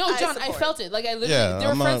no, John, I support. felt it. Like I literally yeah, there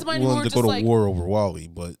were I'm friends not of mine who willing were to just go to like war over WALL-E,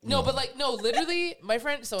 but you no, know. but like no, literally my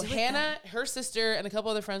friend. So Hannah, her sister, and a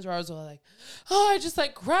couple other friends were always like, "Oh, I just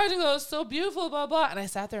like cried and it was so beautiful, blah blah." And I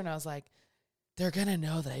sat there and I was like, "They're gonna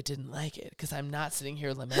know that I didn't like it because I'm not sitting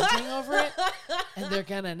here lamenting over it, and they're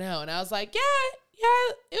gonna know." And I was like, "Yeah,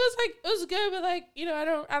 it was good, but like you know, I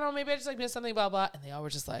don't, maybe I just like missed something, blah blah." And they all were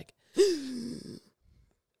just like, "But,"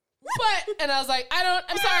 and I was like,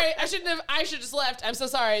 I'm sorry, I should just left. I'm so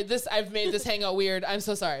sorry. I've made this hangout weird. I'm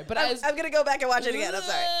so sorry, but I'm gonna go back and watch it again. I'm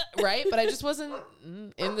sorry. Right, but I just wasn't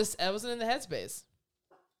in this. I wasn't in the headspace.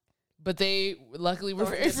 But they luckily were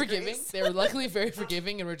very forgiving. They were luckily very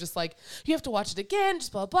forgiving and were just like, you have to watch it again,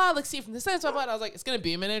 just blah blah. Like see it from the sense, blah blah. And I was like, it's gonna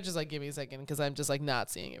be a minute. Just like give me a second because I'm just like not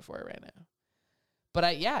seeing it for it right now. But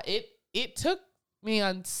it took me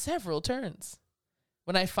on several turns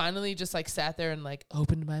when I finally just like sat there and like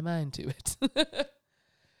opened my mind to it.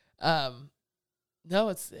 No,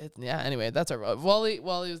 it's yeah. Anyway, that's our vote. WALL-E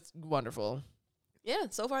was wonderful. Yeah,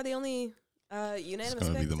 so far the only It's unanimous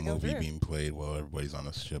gonna be pick the to go movie through. being played while everybody's on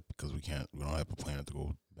a ship because we don't have a planet to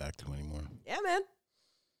go back to anymore. Yeah, man.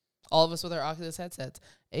 All of us with our Oculus headsets.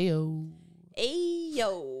 Ayo.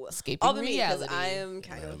 Ayo. Escaping All but me, because reality. I am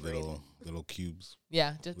kind of afraid. Little cubes,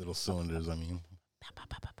 Yeah, just little cylinders. I mean,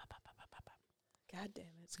 God damn it.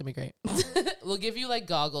 it's gonna be great. We'll give you like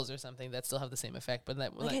goggles or something that still have the same effect, but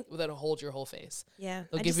that'll hold your whole face. Yeah.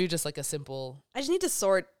 They'll give you just like a simple. I just need to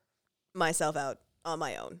sort myself out on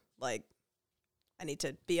my own. Like, I need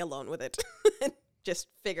to be alone with it and just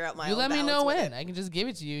figure out my You own let me balance know with when. it. I can just give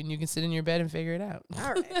it to you, and you can sit in your bed and figure it out.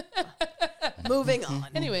 All right. Moving on.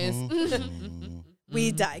 Anyways,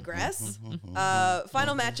 We digress.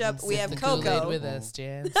 Final matchup, we have the Kool-Aid Coco. with us,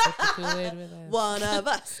 Jan. Sip the Kool-Aid with us. One of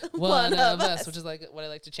us. One of us, which is like what I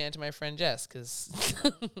like to chant to my friend Jess, because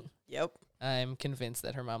Yep. I'm convinced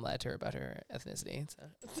that her mom lied to her about her ethnicity.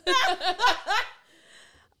 So.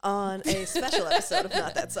 On a special episode of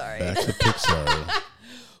Not That Sorry. Back to Pixar.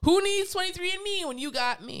 Who needs 23andMe when you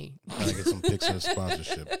got me? Trying to get some Pixar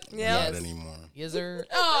sponsorship. Yes. Not anymore. Yes, sir.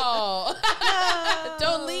 Oh,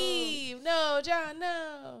 don't leave. No, John,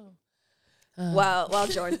 no.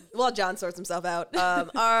 While John sorts himself out.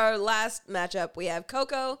 Our last matchup, we have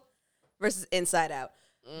Coco versus Inside Out.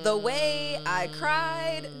 The way I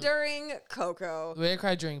cried during Coco. The way I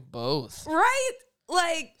cried during both. Right?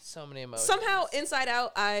 Like, so many emotions. Somehow, Inside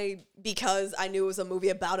Out, because I knew it was a movie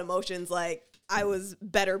about emotions, like, I was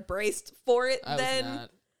better braced for it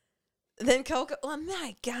than Coco. Oh,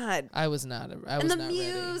 my God. I was not. And the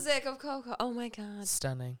music of Coco. Oh, my God.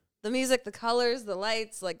 Stunning. The music, the colors, the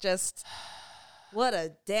lights, like, just... What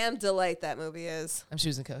a damn delight that movie is. I'm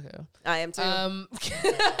choosing Coco. I am too.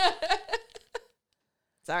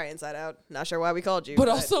 Sorry, Inside Out. Not sure why we called you. But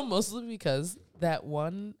also mostly because that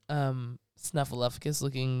one Snuffleupagus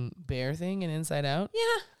looking bear thing in Inside Out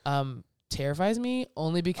terrifies me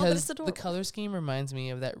only because the color scheme reminds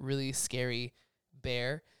me of that really scary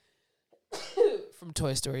bear from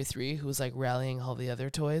Toy Story 3 who was like rallying all the other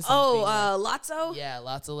toys. Lotso? Yeah,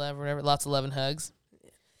 Lots of Love, whatever. Lots of Love and Hugs.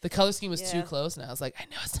 The color scheme was too close, and I was like, I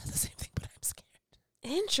know it's not the same thing, but I'm scared.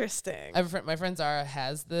 Interesting. I have a friend, my friend Zara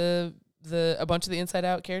has a bunch of the Inside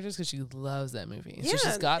Out characters because she loves that movie. So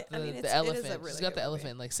she's got the elephant. She's got the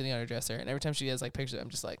elephant like sitting on her dresser, and every time she has like pictures, I'm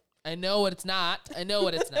just like, I know what it's not. I know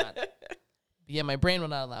what it's not. But yeah, my brain will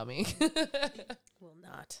not allow me. Will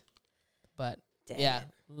not. But Dang yeah, it.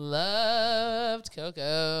 loved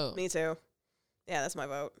Coco. Me too. Yeah, that's my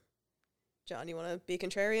vote. John, you want to be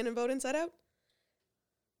contrarian and vote Inside Out?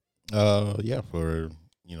 Yeah, for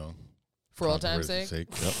old time's sake.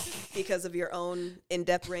 Yep. Because of your own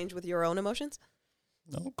in-depth range with your own emotions?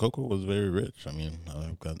 No, Coco was very rich. I mean, I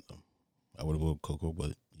would have voted Coco,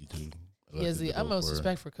 but you do. He has the utmost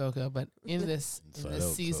respect for Coco, but in this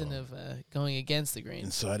season of going against the grain,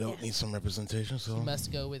 Inside Out needs some representation. So he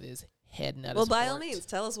must go with his head, not well, his by heart. all means,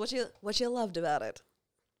 tell us what you loved about it.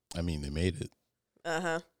 I mean, they made it,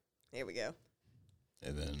 Here we go.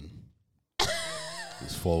 and then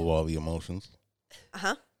it's full of all the emotions.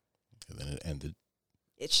 And then it ended.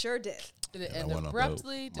 It sure did. Did it And I end went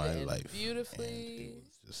abruptly? about Did it my end life, beautifully? and it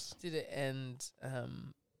was just Did it end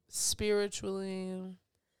spiritually?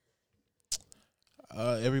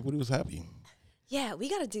 everybody was happy. Yeah, we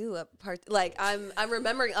got to do a part. Like, I'm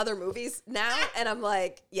remembering other movies now, and I'm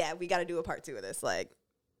like, yeah, we got to do a part 2 of this. Like,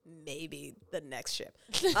 maybe the next ship.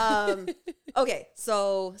 Okay,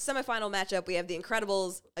 so semifinal matchup, we have The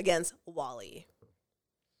Incredibles against WALL-E.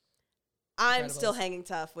 I'm still hanging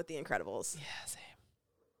tough with The Incredibles. Yeah, same.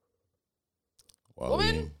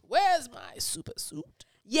 Woman, where's my super suit?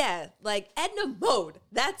 Yeah, like Edna Mode.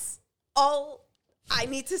 That's all I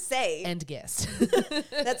need to say. And guest.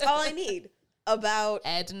 That's all I need about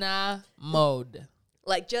Edna Mode.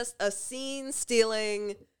 Like just a scene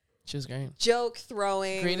stealing, She was great. joke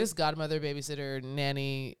throwing. Greatest godmother, babysitter,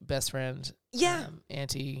 nanny, best friend. Yeah.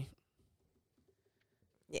 Auntie.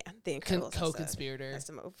 Yeah, The Incredibles. Co-conspirator. That's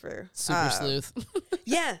a move for Super sleuth.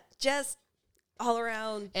 Yeah, just all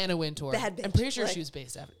around. Anna Wintour. Bad bitch. I'm pretty sure Like- she was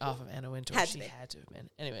based off of Anna Wintour. Had to She be. had to have been.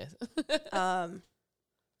 Anyways.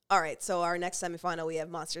 All right, so our next semifinal, we have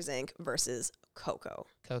Monsters Inc. versus Coco.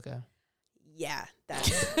 Coco. Yeah,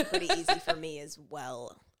 that's pretty easy for me as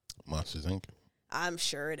well. Monsters Inc. I'm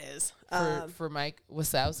sure it is. For Mike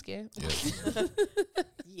Wazowski. Yes.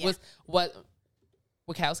 Yeah. What?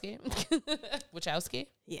 Wachowski? Wachowski?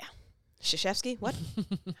 Yeah. Shashevsky? What?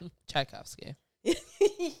 Tchaikovsky.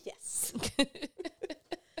 Yes.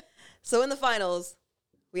 So in the finals,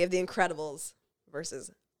 we have The Incredibles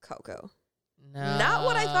versus Coco. No. Not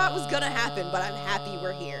what I thought was going to happen, but I'm happy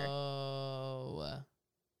we're here.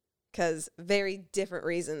 Because very different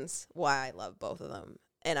reasons why I love both of them.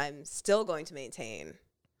 And I'm still going to maintain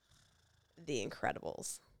The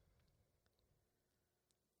Incredibles.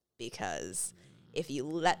 Because if you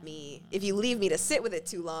leave me to sit with it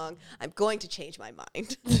too long, I'm going to change my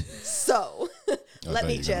mind. So let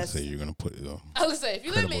me just. Say you're gonna put I was gonna say if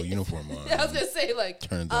you let Incredible me uniform on. I was gonna say like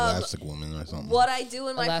turn into Elastic Woman or something. What I do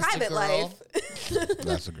in my Elastic private Girl. life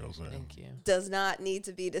Elastic Girl, sorry. Thank you. does not need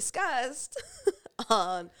to be discussed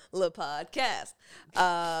on the podcast.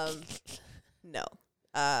 No.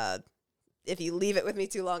 if you leave it with me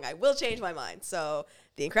too long, I will change my mind. So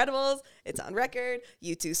The Incredibles, it's on record.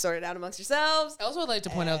 You two sort it out amongst yourselves. I also would like to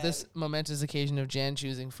point out this momentous occasion of Jan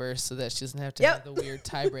choosing first so that she doesn't have to have the weird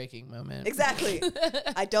tie-breaking moment. Exactly.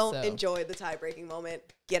 I don't enjoy the tie-breaking moment.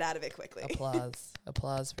 Get out of it quickly.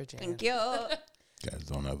 Applause for Jan. Thank you. Guys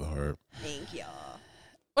don't have the heart. Thank you.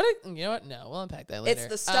 You know what? No, we'll unpack that later. It's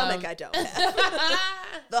the stomach I don't have.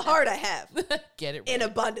 The heart I have. Get it right. In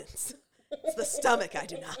abundance. It's the stomach I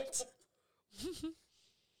do not.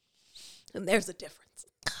 And there's a difference.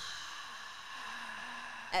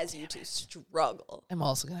 As you two struggle. I'm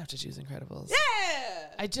also going to have to choose Incredibles. Yeah!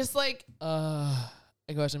 I just I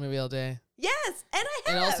can watch the movie all day. Yes, and I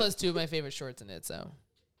have. It also has two of my favorite shorts in it, so.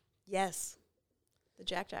 Yes. The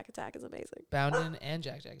Jack Jack Attack is amazing. Bounden and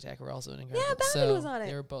Jack Jack Attack were also in Incredibles. Yeah, Bounden was on it.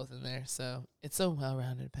 They were both in there, so it's a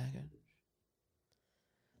well-rounded package.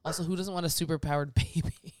 Also, who doesn't want a super-powered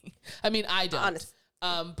baby? I mean, I don't. Honest.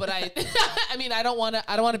 But I mean, I don't want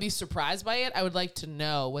to be surprised by it. I would like to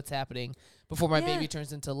know what's happening before my baby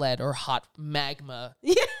turns into lead or hot magma.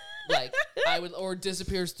 Yeah. Or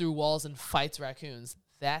disappears through walls and fights raccoons.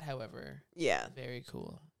 That, however, very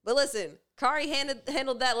cool. But listen, Kari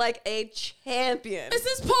handled that like a champion. This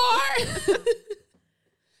is part.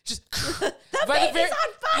 Just by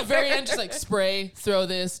the very end, just like spray, throw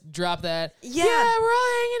this, drop that. Yeah, we're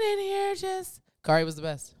all hanging in here. Just Kari was the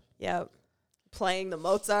best. Yep. Playing the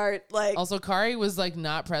Mozart, like. Also, Kari was like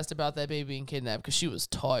not pressed about that baby being kidnapped because she was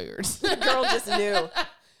tired. The girl just knew.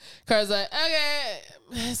 Kari's like, okay,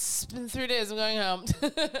 it's been 3 days. I'm going home.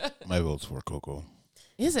 My vote's for Coco.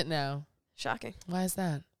 Is it now? Shocking. Why is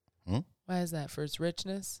that? Why is that? For its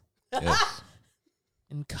richness? Yes.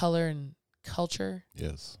 In color and culture?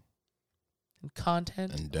 Yes. And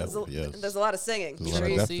content? And depth, yes. There's a lot of singing. There's a lot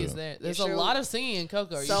of depth to it. There's a lot of singing in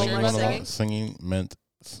Coco. Are you So sure? much singing?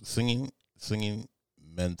 Singing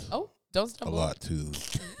meant don't a stumble. lot to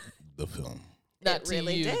the film. Not It to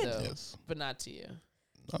really you, did. though. Yes. But not to you.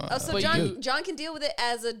 So But John can deal with it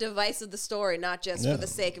as a device of the story, not just for the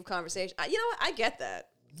sake of conversation. You know what? I get that.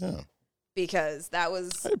 Yeah. Because that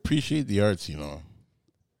was. I appreciate the arts, you know.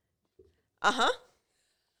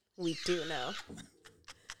 We do know.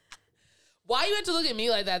 Why you had to look at me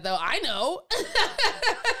like that, though? I know.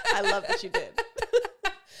 I love that you did.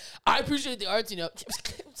 I appreciate the arts, you know.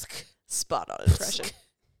 Spot on impression.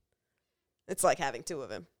 It's like having two of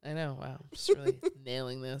him. I know. Wow. I'm just really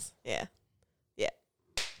nailing this. Yeah. Yeah.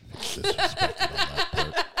 Disrespected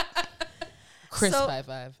on that part. Crisp So- high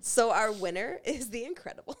five. So our winner is The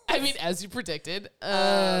Incredible. I mean, as you predicted.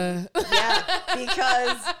 Yeah,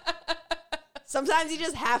 because sometimes you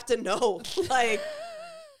just have to know. Like,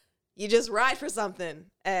 you just ride for something.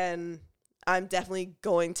 And I'm definitely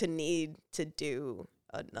going to need to do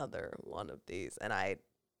another one of these. And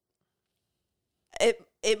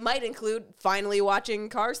it might include finally watching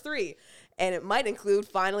Cars 3. And it might include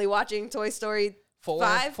finally watching Toy Story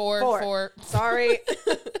 5. Four. Sorry.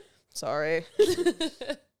 Sorry.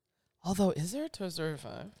 Although, is there a Toy Story 5?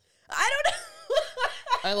 I don't know.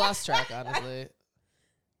 I lost track, honestly.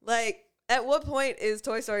 Like, at what point is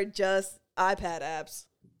Toy Story just iPad apps?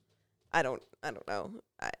 I don't know.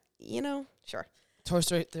 Sure. Toy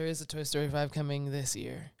Story. There is a Toy Story 5 coming this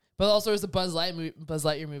year, but also there's a Buzz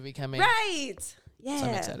Lightyear movie coming. Right. Yeah. So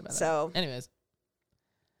I'm excited about that. So, anyways,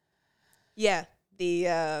 yeah, the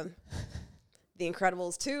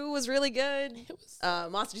Incredibles 2 was really good. it was.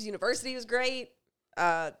 Monsters University was great.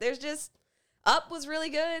 There's just Up was really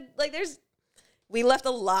good. Like, we left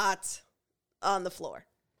a lot on the floor.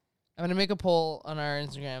 I'm gonna make a poll on our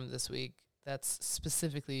Instagram this week that's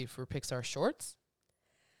specifically for Pixar shorts.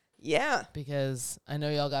 Yeah. Because I know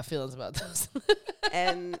y'all got feelings about those.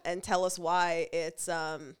 and tell us why it's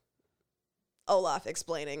Olaf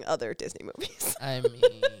explaining other Disney movies. I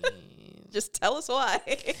mean, Just tell us why.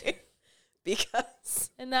 Because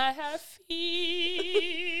and I have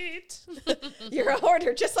feet. you're a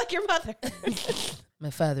hoarder just like your mother. My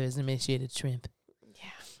father is an emaciated shrimp.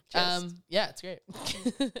 Yeah. Yeah, it's great.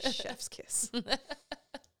 Chef's kiss.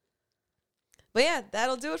 But yeah,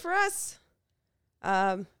 that'll do it for us.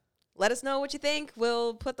 Let us know what you think.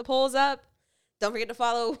 We'll put the polls up. Don't forget to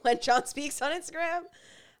follow When John Speaks on Instagram.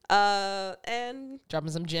 And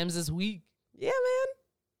Dropping some gems this week. yeah, man.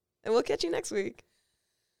 And we'll catch you next week.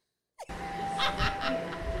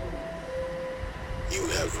 You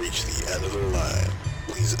have reached the end of the line.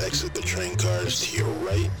 Please exit the train cars to your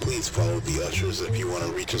right. Please follow the ushers if you want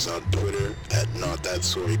to reach us on Twitter at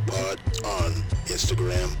NotThatSorryPod, on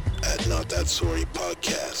Instagram at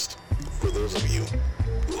NotThatSorryPodcast. For those of you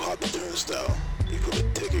who hop the turnstile before the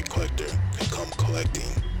ticket collector can come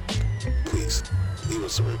collecting, please leave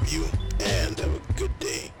us a review and have a good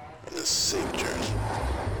day and a safe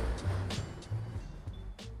journey.